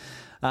 Yeah.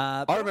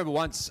 I remember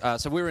once,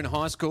 so we were in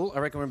high school, I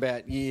reckon we were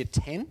about year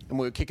 10, and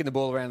we were kicking the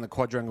ball around the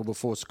quadrangle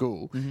before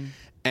school,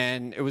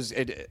 and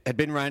it had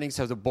been raining,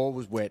 so the ball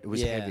was wet, it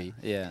was heavy,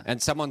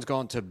 and someone's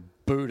gone to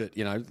boot it,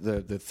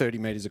 the 30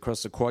 metres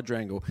across the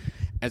quadrangle,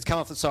 and it's come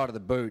off the side of the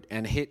boot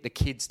and hit the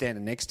kid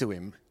standing next to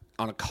him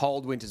on a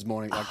cold winter's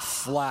morning, like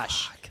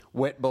flash,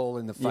 wet ball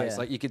in the face.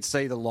 Like you could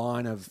see the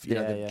line of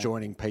the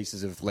joining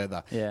pieces of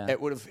leather. Yeah.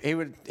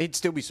 He'd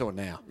still be sore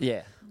now.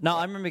 Yeah. No,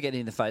 I remember getting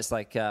in the face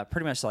like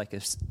pretty much like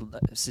a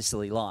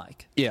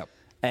Sicily-like. Yeah.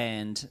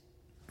 And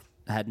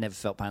I had never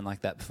felt pain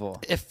like that before.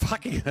 It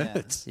fucking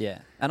hurts. Yeah.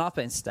 And I've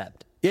been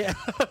stabbed. Yeah.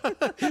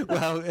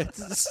 Well,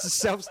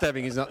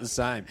 self-stabbing is not the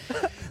same.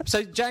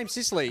 So James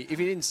Sicily, if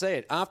you didn't see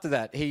it, after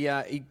that he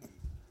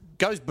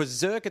goes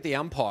berserk at the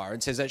umpire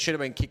and says that should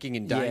have been kicking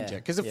in danger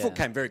because the foot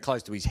came very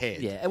close to his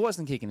head. Yeah, it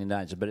wasn't kicking in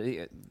danger, but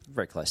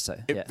very close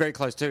to. Very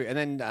close too.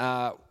 And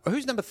then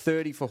who's number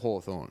 30 for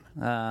Hawthorn?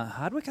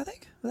 Hardwick, I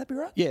think. Would that be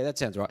right? Yeah, that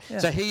sounds right. Yeah.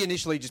 So he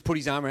initially just put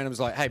his arm around him and was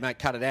like, hey, mate,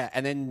 cut it out.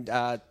 And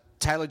then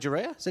Taylor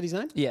Durea, is that his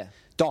name? Yeah.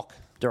 Doc.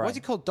 Duray. Why is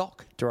he called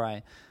Doc?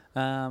 Duray.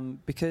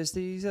 Because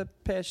he's a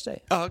PhD.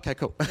 Oh, okay,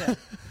 cool. Yeah.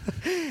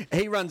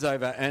 He runs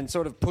over and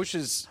sort of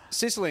pushes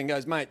Sicily and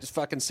goes, mate, just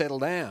fucking settle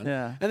down.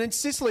 Yeah. And then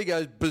Sicily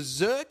goes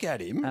berserk at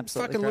him,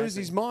 Absolutely fucking crazy. loses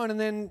his mind, and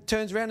then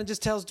turns around and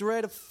just tells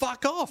Durea to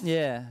fuck off.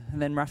 Yeah,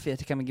 and then Ruffy had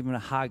to come and give him a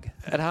hug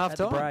At half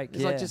the time. break.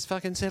 He's like, just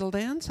fucking settle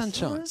down,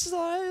 sunshine. There's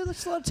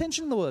a lot of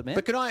tension in the world, man.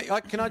 But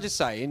can I just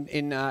say,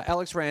 in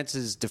Alex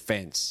Rance's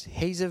defence,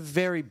 he's a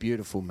very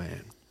beautiful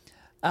man.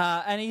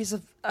 And he's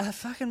a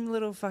fucking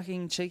little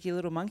fucking cheeky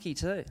little monkey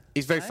too.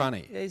 He's very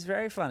funny. He's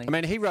very funny. I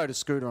mean, he rode a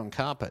scooter on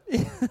carpet.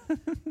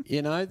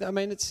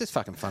 It's just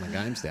fucking fun and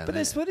games down but there.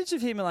 there's footage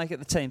of him like at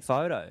the team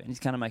photo, and he's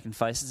kind of making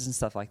faces and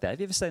stuff like that. Have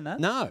you ever seen that?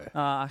 No.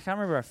 I can't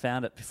remember. I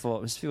found it before.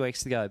 It was a few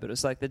weeks ago, but it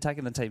was like they're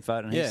taking the team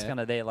photo, and he's kind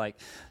of there, like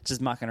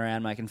just mucking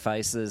around, making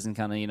faces, and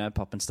kind of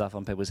popping stuff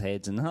on people's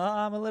heads, and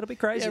I'm a little bit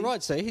crazy. Yeah,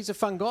 right. See, he's a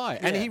fun guy,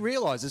 and he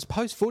realises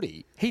post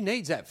footy he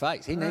needs that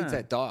face, he needs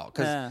that dial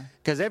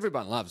because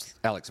everyone loves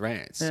Alex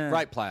Rance. Yeah.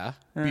 Great player,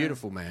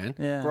 beautiful man,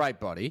 great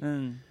body,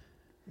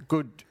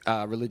 good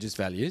religious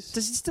values.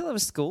 Does he still have a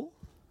school?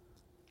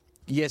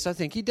 Yes, I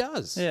think he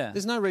does. Yeah.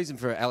 There's no reason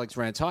for Alex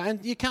Rance high,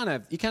 and you can't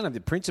have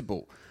the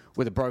principal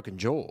with a broken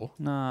jaw.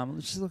 No, I'm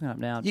just looking up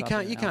now. You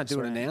can't do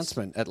an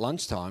announcement at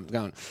lunchtime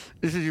going,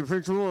 "This is your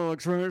principal,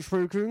 Alex Rance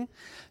speaking."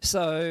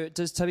 So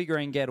does Toby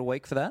Green get a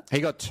week for that? He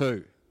got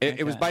 2.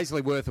 It was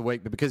basically worth a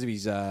week, but because of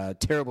his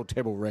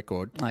terrible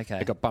record,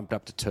 it got bumped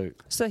up to 2.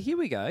 So here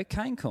we go.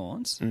 Kane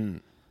Corns.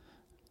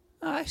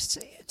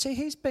 See,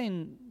 he's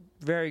been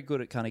very good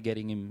at kind of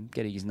getting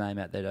his name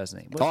out there, doesn't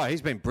he?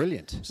 He's been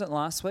brilliant. Was it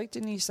last week?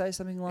 Didn't he say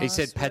something last week? He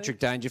said week? Patrick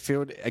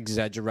Dangerfield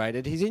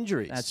exaggerated his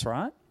injuries. That's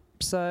right.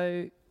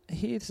 So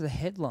here's the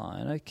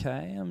headline.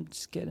 Okay, I'm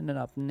just getting it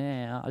up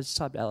now. I just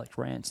typed Alex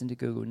Rance into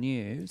Google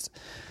News.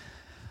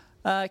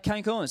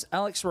 Kane Corns,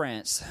 Alex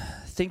Rance,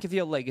 think of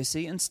your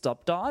legacy and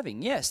stop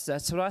diving. Yes,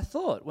 that's what I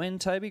thought. When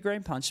Toby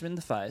Green punched him in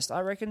the face,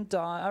 I reckon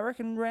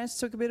Rance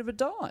took a bit of a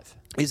dive.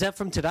 Is that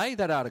from today,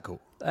 that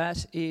article?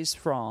 That is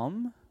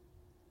from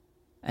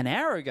an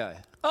hour ago.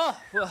 Oh,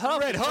 well,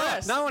 red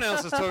hot. No one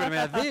else is talking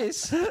about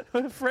this.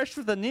 We're fresh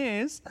with the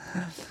news.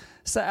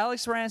 So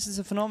Alex Rance is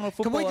a phenomenal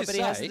footballer, but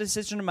he has a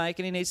decision to make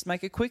and he needs to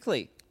make it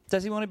quickly.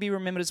 Does he want to be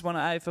remembered as one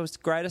of AFL's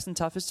greatest and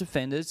toughest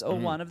defenders or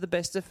one of the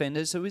best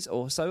defenders who is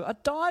also a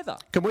diver?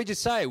 Can we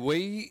just say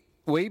we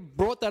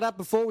brought that up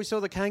before we saw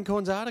the Kane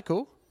Corns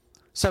article?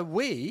 So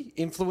we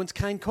influence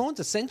Kane Corns,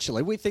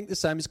 essentially. We think the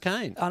same as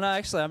Kane. I know,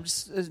 actually, I'm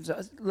just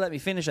let me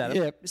finish, Adam.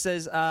 Yep. It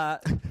says,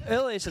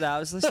 earlier today I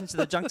was listening to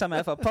the Junk Time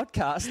AFL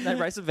podcast and they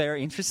raised a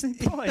very interesting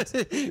point.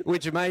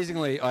 Which,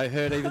 amazingly, I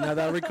heard even though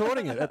they were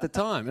recording it at the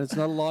time. And it's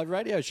not a live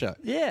radio show.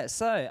 Yeah,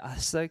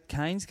 so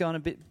Kane's gone a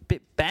bit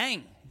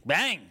bang,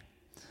 bang,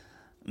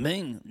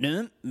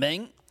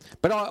 bang.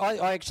 But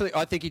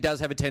I think he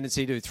does have a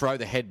tendency to throw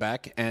the head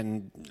back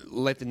and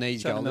let the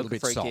knees go a little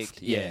bit soft. Kick.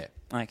 Yeah.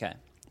 Okay.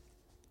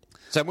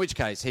 So in which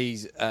case,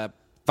 he's a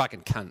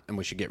fucking cunt and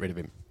we should get rid of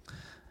him.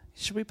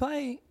 Should we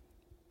play...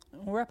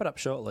 We'll wrap it up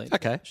shortly.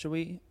 Okay. Should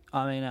we...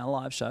 our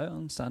live show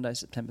on Sunday,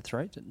 September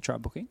 3, to try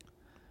booking.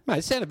 Mate,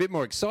 you sound a bit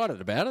more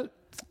excited about it.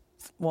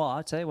 Well,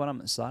 I'll tell you what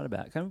I'm excited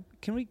about.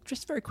 Can we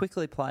just very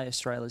quickly play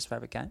Australia's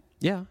favourite game?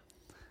 Yeah.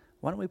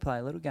 Why don't we play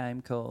a little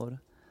game called...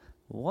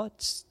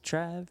 What's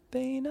Trav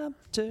been up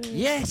to?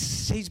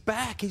 Yes, he's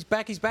back. He's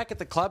back at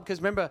the club because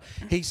remember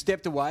he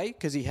stepped away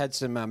because he had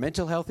some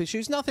mental health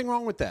issues. Nothing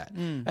wrong with that.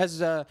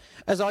 As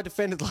I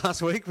defended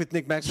last week with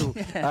Nick Maxwell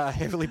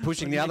heavily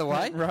pushing the other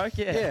way. Right?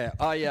 Yeah.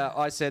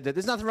 I said that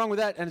there's nothing wrong with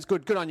that and it's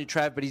good. Good on you,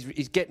 Trav. But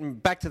he's getting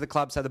back to the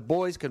club so the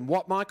boys can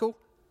what, Michael?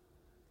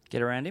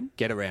 Get around him.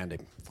 Get around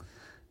him.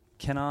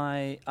 Can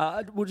I?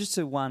 We'll just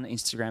do one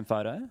Instagram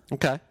photo.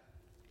 Okay.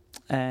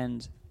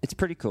 And it's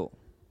pretty cool.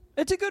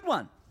 It's a good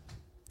one.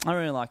 I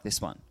really like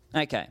this one.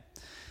 Okay,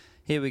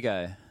 here we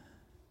go.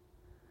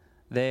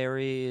 There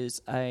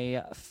is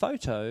a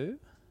photo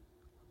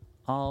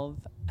of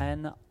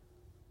an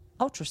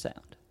ultrasound.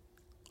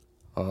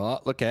 Oh,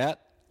 look out.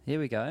 Here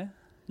we go.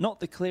 Not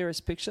the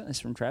clearest picture. This is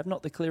from Trav.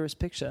 Not the clearest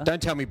picture.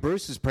 Don't tell me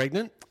Bruce is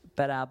pregnant.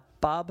 But our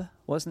bub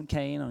wasn't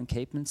keen on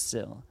keeping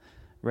still.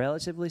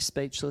 Relatively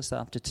speechless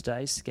after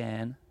today's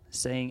scan.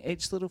 Seeing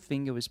each little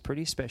finger was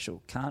pretty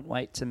special. Can't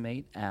wait to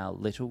meet our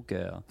little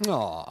girl.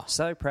 Aw.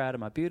 So proud of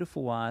my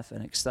beautiful wife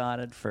and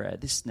excited for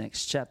this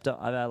next chapter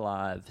of our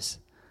lives.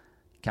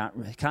 Can't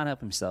help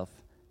himself.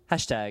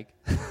 Hashtag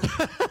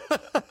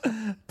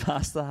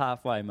past the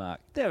halfway mark.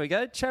 There we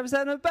go. Trav's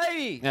having a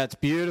baby. That's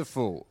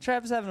beautiful.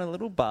 Trav's having a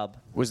little bub.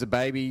 Was the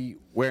baby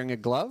wearing a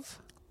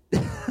glove?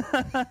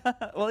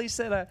 Well, he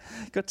said I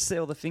got to see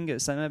all the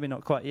fingers, so maybe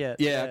not quite yet.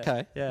 Yeah,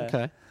 okay.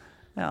 Yeah.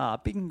 Okay.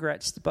 Big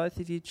congrats to both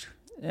of you.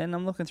 And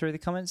I'm looking through the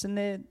comments, and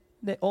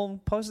they're all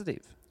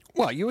positive.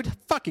 Well, you would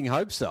fucking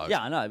hope so.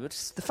 Yeah, I know, but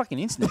it's the fucking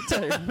internet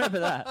too. Remember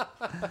that.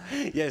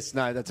 Yes,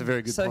 no, that's a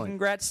very good so point.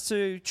 Congrats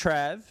to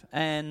Trav,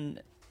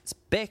 and it's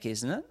Beck,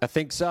 isn't it? I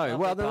think so. Lovely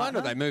Well, no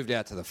wonder partner. they moved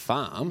out to the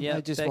farm. Yeah,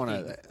 they just Becky.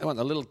 want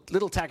the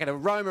little tacker to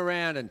roam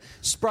around and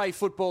spray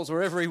footballs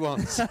wherever he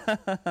wants.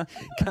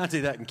 Can't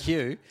do that in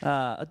Kew.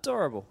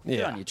 Adorable. Good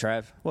Yeah. on you,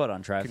 Trav. Well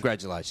done, Trav.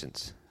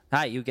 Congratulations.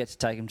 Hey, you'll get to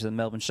take him to the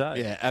Melbourne show.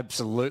 Yeah,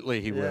 absolutely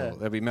he Yeah. will.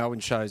 There'll be Melbourne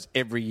shows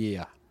every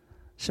year.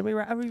 Have we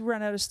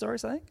run out of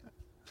stories, I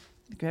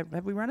think?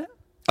 Have we run out?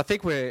 I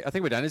think we're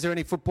done. Is there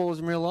any footballers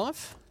in real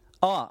life?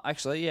 Oh,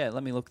 actually, yeah,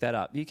 let me look that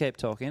up. You keep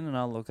talking, and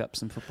I'll look up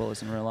some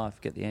footballers in real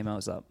life, get the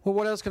emails up. Well,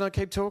 what else can I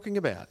keep talking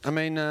about? I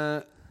mean,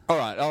 all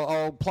right,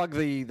 I'll plug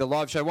the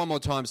live show one more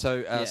time.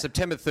 So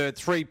September 3rd,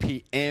 3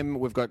 p.m.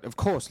 We've got, of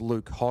course,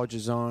 Luke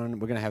Hodges on.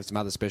 We're going to have some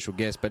other special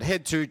guests. But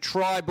head to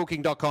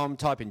trybooking.com,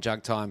 type in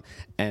Junk Time,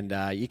 and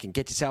you can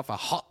get yourself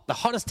the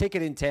hottest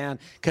ticket in town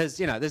because,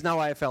 there's no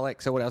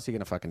AFLX, so what else are you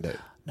going to fucking do?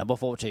 Number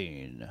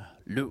 14,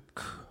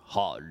 Luke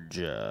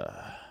Hodge.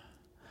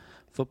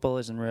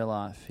 Footballers in real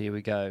life. Here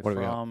we go. What have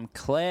we got? From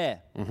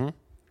Claire. Mm-hmm.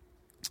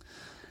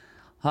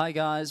 Hi,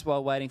 guys.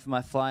 While waiting for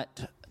my flight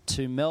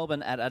to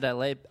Melbourne at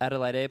Adelaide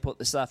Airport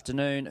this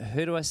afternoon,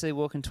 who do I see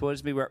walking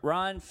towards me? We're at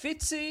Ryan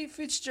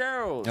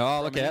Fitzgerald.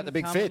 Oh, look from out, the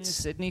big incoming Fitz.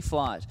 Sydney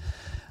flight.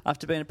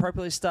 After being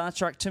appropriately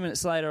starstruck, 2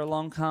 minutes later,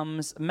 along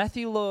comes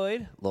Matthew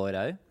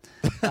Lloydo,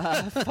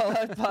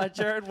 followed by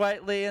Jared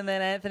Waitley and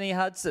then Anthony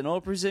Hudson,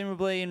 all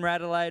presumably in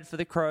Adelaide for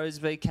the Crows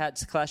v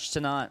Cats clash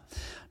tonight.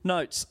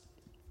 Notes.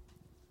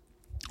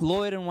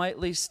 Lloyd and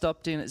Waitley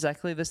stopped in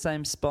exactly the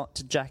same spot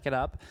to jack it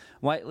up.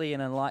 Waitley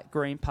in a light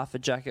green puffer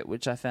jacket,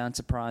 which I found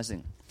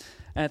surprising.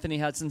 Anthony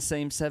Hudson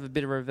seems to have a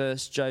bit of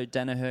reverse Joe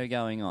Danaher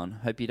going on.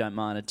 Hope you don't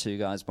mind a Two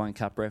Guys, One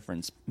Cup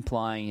reference,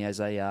 implying he has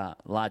a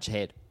large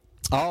head.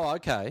 Oh,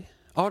 okay.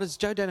 Oh, does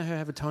Joe Danaher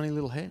have a tiny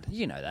little head?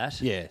 You know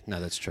that. Yeah, no,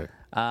 that's true.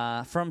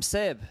 From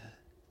Seb.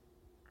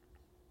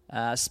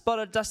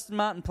 Spotted Dustin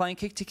Martin playing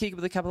kick-to-kick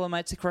with a couple of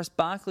mates across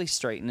Barclay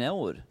Street in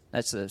Elwood.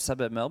 That's a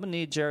suburb of Melbourne,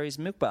 near Jerry's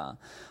Milk Bar,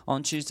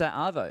 on Tuesday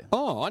Arvo.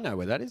 Oh, I know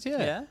where that is, yeah.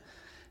 Yeah.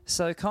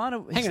 So kind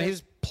of... Hang on, he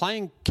was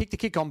playing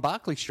kick-to-kick on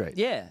Barclay Street.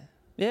 Yeah,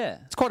 yeah.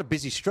 It's quite a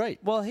busy street.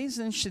 Well, here's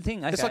an interesting thing.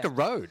 Okay. It's like a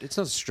road. It's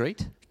not a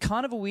street.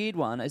 Kind of a weird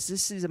one, as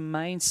this is a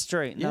main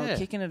street, and they were Yeah.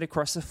 kicking it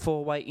across a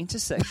four-way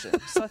intersection.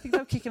 So I think they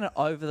were kicking it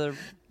over the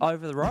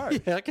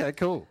road. Yeah, okay,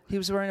 cool. He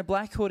was wearing a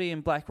black hoodie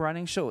and black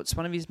running shorts.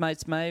 One of his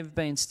mates may have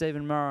been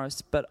Stephen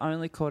Morris, but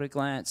only caught a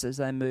glance as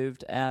they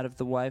moved out of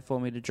the way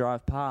for me to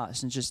drive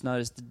past and just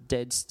noticed the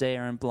dead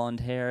stare and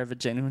blonde hair of a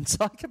genuine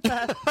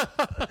psychopath.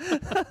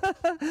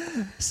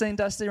 Seen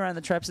Dusty around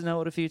the traps in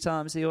Elwood a few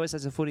times. He always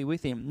has a footy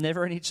with him.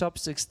 Never any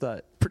chopsticks,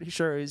 though. Pretty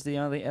sure he's the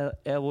only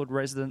Elwood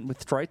resident with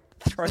throat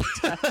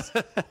taps.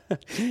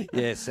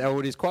 Yes,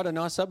 Elwood is quite a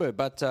nice suburb,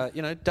 but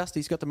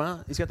Dusty's got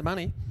the he's got the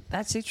money.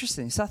 That's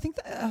interesting. So I think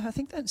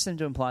that seemed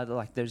to imply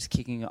that they're just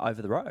kicking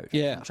over the road.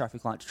 Yeah. From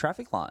traffic light to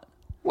traffic light.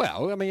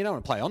 Well, I mean, you don't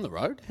want to play on the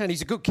road, and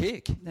he's a good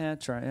kick. Yeah,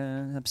 that's right.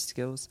 Have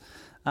skills.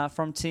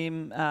 From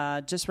Tim,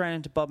 just ran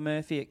into Bob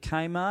Murphy at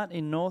Kmart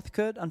in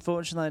Northcote.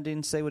 Unfortunately, I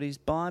didn't see what he's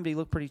buying, but he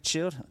looked pretty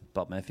chilled.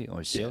 Bob Murphy,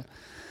 always chilled.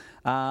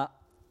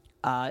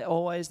 I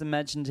always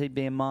imagined he'd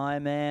be a Myer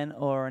man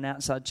or an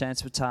outside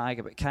chance for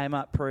Target, but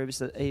Kmart proves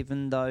that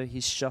even though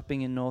he's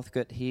shopping in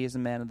Northcote, he is a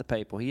man of the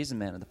people. He is a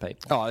man of the people.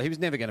 Oh, he was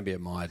never going to be a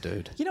Myer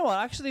dude. You know what?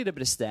 I actually did a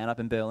bit of stand-up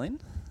in Berlin.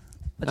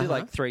 I did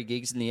like 3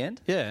 gigs in the end.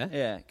 Yeah.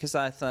 Yeah, because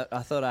I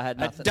thought I had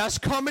nothing. At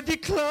Dust Comedy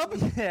Club?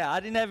 Yeah, I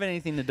didn't have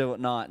anything to do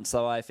at night, and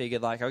so I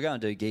figured, I'll go and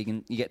do a gig,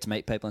 and you get to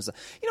meet people and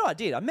stuff. You know what I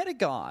did? I met a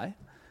guy.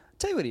 I'll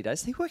tell you what he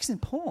does. He works in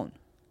porn.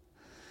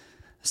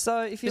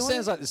 So if you It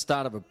sounds like the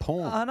start of a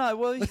porn. I know.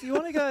 Well, if you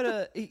want to go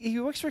to... He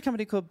works for a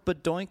company called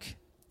Badoink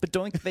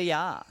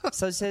VR.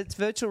 So it's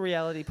virtual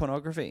reality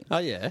pornography. Oh,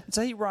 yeah?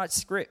 So he writes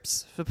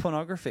scripts for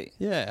pornography.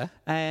 Yeah.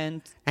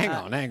 And Hang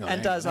on.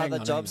 And does other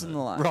jobs and the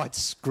like. Write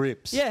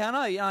scripts. Yeah, I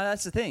know.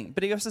 That's the thing.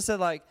 But he also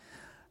said,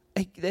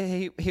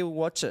 he'll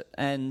watch it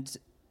and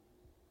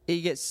he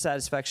gets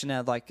satisfaction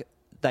now,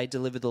 they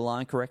deliver the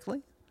line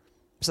correctly.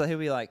 So he'll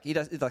be he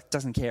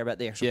doesn't care about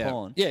the actual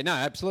porn. Yeah, no,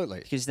 absolutely.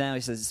 Because now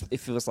he says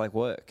it feels like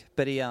work.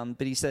 But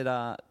he said,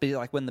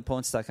 when the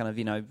porn star kind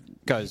of,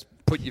 goes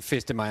put your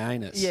fist in my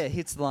anus. Yeah,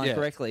 hits the line Yeah.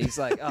 correctly. He's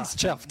like, oh, He's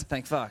chuffed.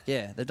 Thank fuck.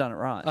 Yeah, they've done it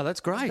right. Oh, that's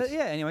great. But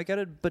yeah, anyway, go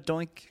to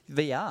Badoink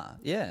VR.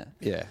 Yeah.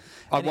 Yeah.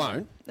 I Anyway,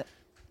 won't.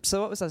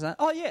 So what was I saying?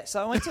 Oh, yeah.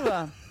 So I went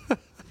to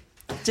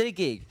did a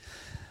gig.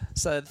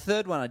 So the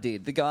third one I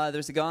did, there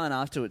was a guy on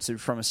afterwards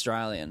from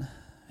Australia,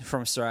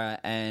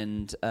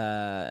 and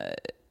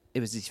it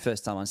was his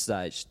first time on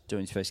stage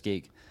doing his first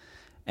gig.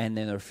 And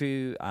then there were a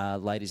few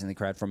ladies in the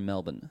crowd from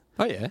Melbourne.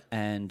 Oh, yeah.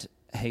 And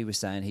he was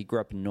saying he grew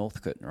up in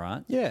Northcote,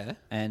 right? Yeah.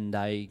 And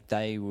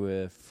they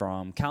were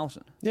from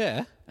Carlton.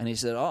 Yeah. And he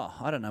said, oh,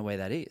 I don't know where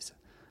that is.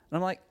 And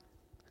I'm like,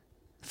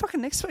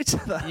 fucking next to each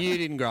other. You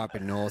didn't grow up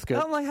in Northcote.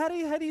 I'm like, how do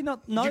you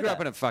not know You grew that?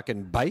 up in a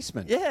fucking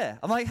basement. Yeah.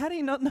 I'm like, how do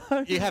you not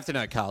know? You have to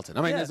know Carlton.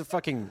 I mean, Yeah. there's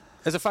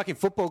a fucking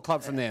football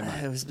club from there,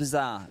 mate. It was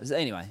bizarre.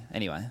 Anyway.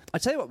 I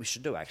tell you what we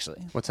should do,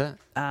 actually. What's that?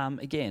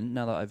 Again,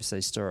 another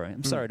overseas story.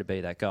 I'm sorry to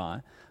be that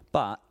guy.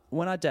 But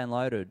when I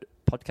downloaded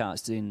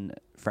podcasts in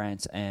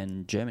France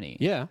and Germany,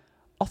 Yeah.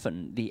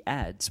 often the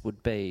ads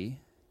would be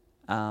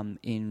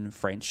in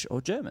French or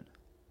German.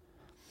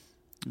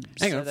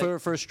 Hang So on,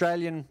 for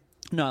Australian...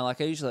 No, like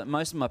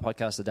most of my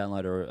podcasts I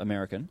download are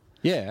American,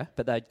 Yeah.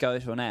 but they'd go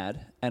to an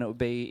ad and it would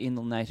be in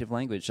the native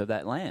language of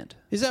that land.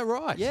 Is that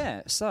right?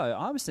 Yeah, so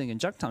I was thinking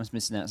Junk Time's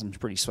missing out some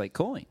pretty sweet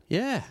coin.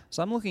 Yeah.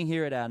 So I'm looking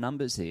here at our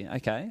numbers here.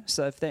 Okay,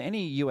 so if there are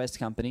any US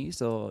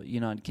companies or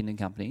United Kingdom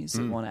companies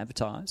that want to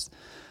advertise,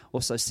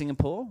 also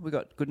Singapore, we've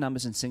got good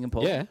numbers in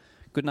Singapore. Yeah.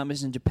 Good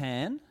numbers in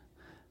Japan.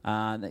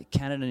 Canada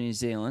and New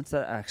Zealand,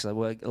 that actually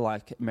work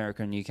like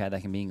America and UK,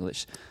 they can be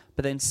English.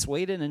 But then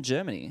Sweden and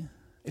Germany.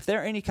 If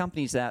there are any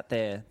companies out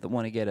there that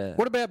want to get a...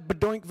 What about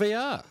Badoink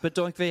VR?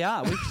 Badoink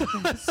VR.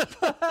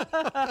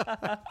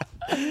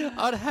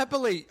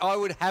 I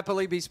would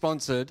happily be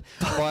sponsored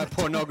by a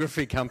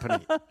pornography company.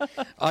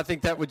 I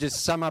think that would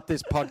just sum up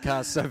this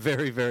podcast so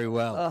very, very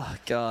well. Oh,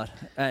 God.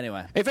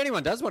 Anyway. If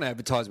anyone does want to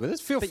advertise with us,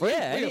 feel But free.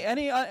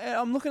 yeah,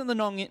 I'm looking at the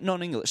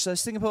non-English. So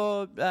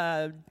Singapore,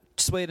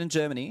 Sweden,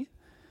 Germany.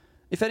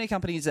 If any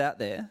companies out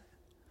there...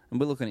 And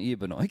we're looking at you,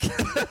 Benoit.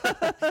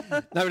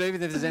 No, but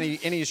even if there's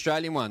any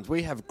Australian ones,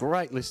 we have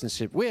great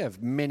listenership. We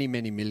have many,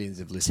 many millions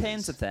of listeners.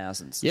 Tens of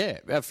thousands.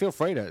 Yeah, feel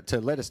free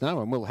to let us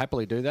know, and we'll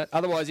happily do that.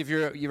 Otherwise, if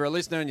you're a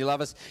listener and you love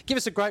us, give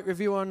us a great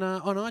review on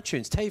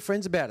iTunes. Tell your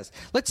friends about us.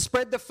 Let's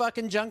spread the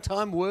fucking Junk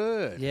Time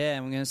word. Yeah,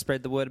 and we're going to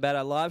spread the word about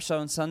our live show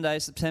on Sunday,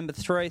 September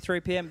 3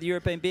 p.m. at the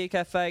European Beer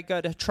Cafe. Go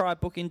to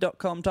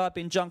trybooking.com, type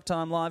in Junk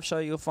Time Live Show.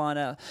 You'll find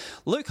out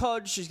Luke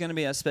Hodge is going to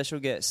be our special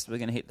guest. We're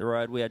going to hit the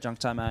road. We are Junk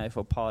Time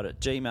AFL Pod at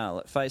Gmail,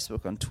 at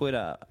Facebook, on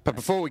Twitter. But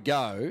before we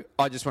go,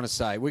 I just want to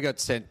say we got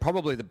sent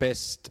probably the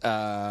best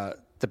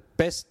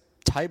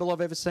table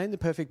I've ever seen, the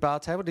perfect bar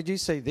table. Did you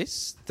see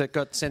this that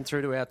got sent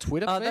through to our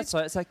Twitter feed? That's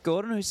right. It's like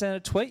Gordon who sent a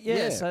tweet.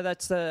 Yeah. Yeah.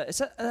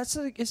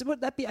 So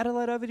would that be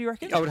Adelaide Over? Do you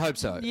reckon? I would hope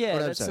so. Yeah, I would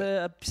hope that's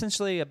so.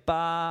 Essentially a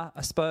bar,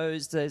 I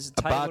suppose. There's a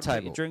table bar to put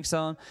your table. drinks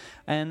on,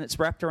 and it's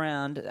wrapped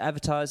around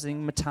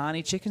advertising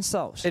Matani chicken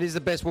salt. It is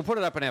the best. We'll put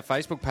it up on our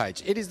Facebook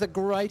page. It is the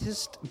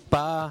greatest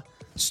bar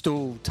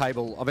stool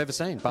table I've ever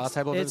seen. Bar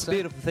table I've ever It's a seen.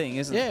 beautiful thing,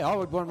 isn't it? Yeah, I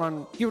would want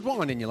one. You would want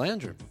one in your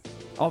lounge room.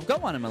 I've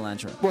got one in my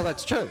lounge room. Well,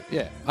 that's true.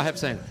 Yeah, I have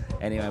seen it.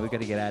 Anyway, we've got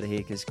to get out of here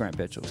because Grant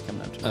Birchall's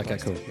coming up to Okay,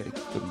 us. cool. We've got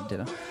to cook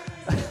dinner.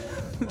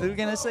 We're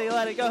going to see you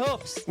later. Go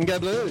Hawks! And go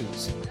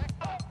Blues.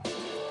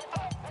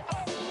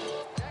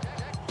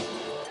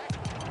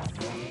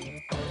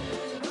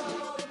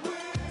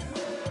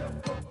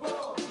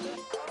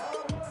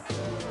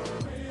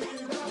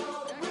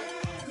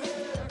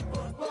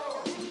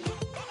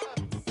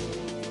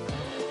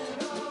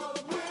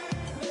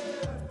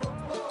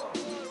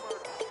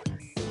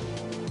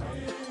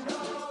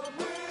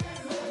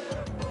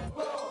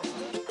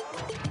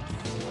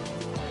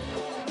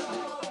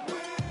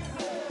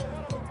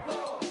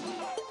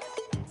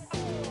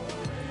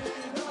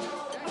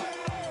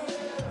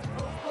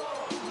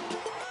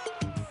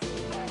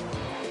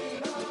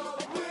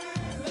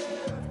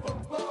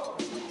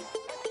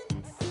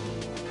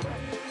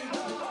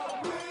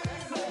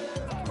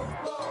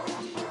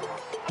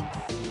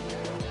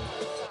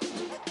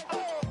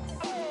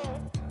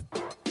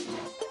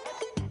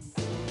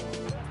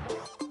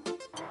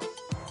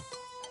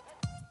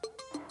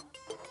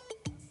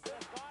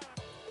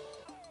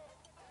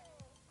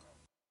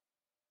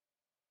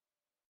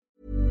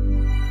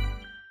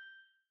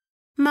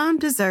 Mom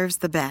deserves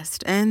the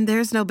best, and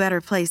there's no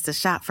better place to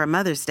shop for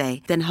Mother's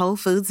Day than Whole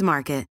Foods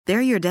Market.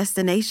 They're your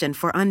destination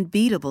for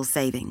unbeatable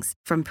savings,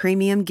 from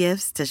premium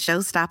gifts to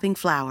show-stopping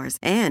flowers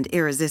and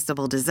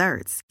irresistible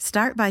desserts.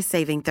 Start by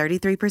saving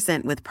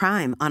 33% with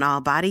Prime on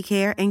all body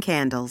care and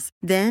candles.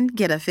 Then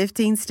get a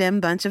 15-stem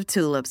bunch of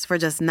tulips for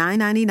just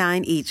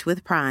 $9.99 each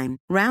with Prime.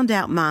 Round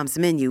out Mom's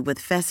menu with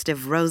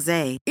festive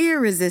rosé,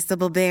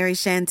 irresistible berry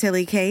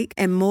chantilly cake,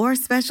 and more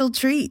special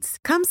treats.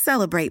 Come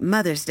celebrate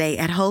Mother's Day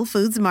at Whole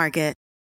Foods Market.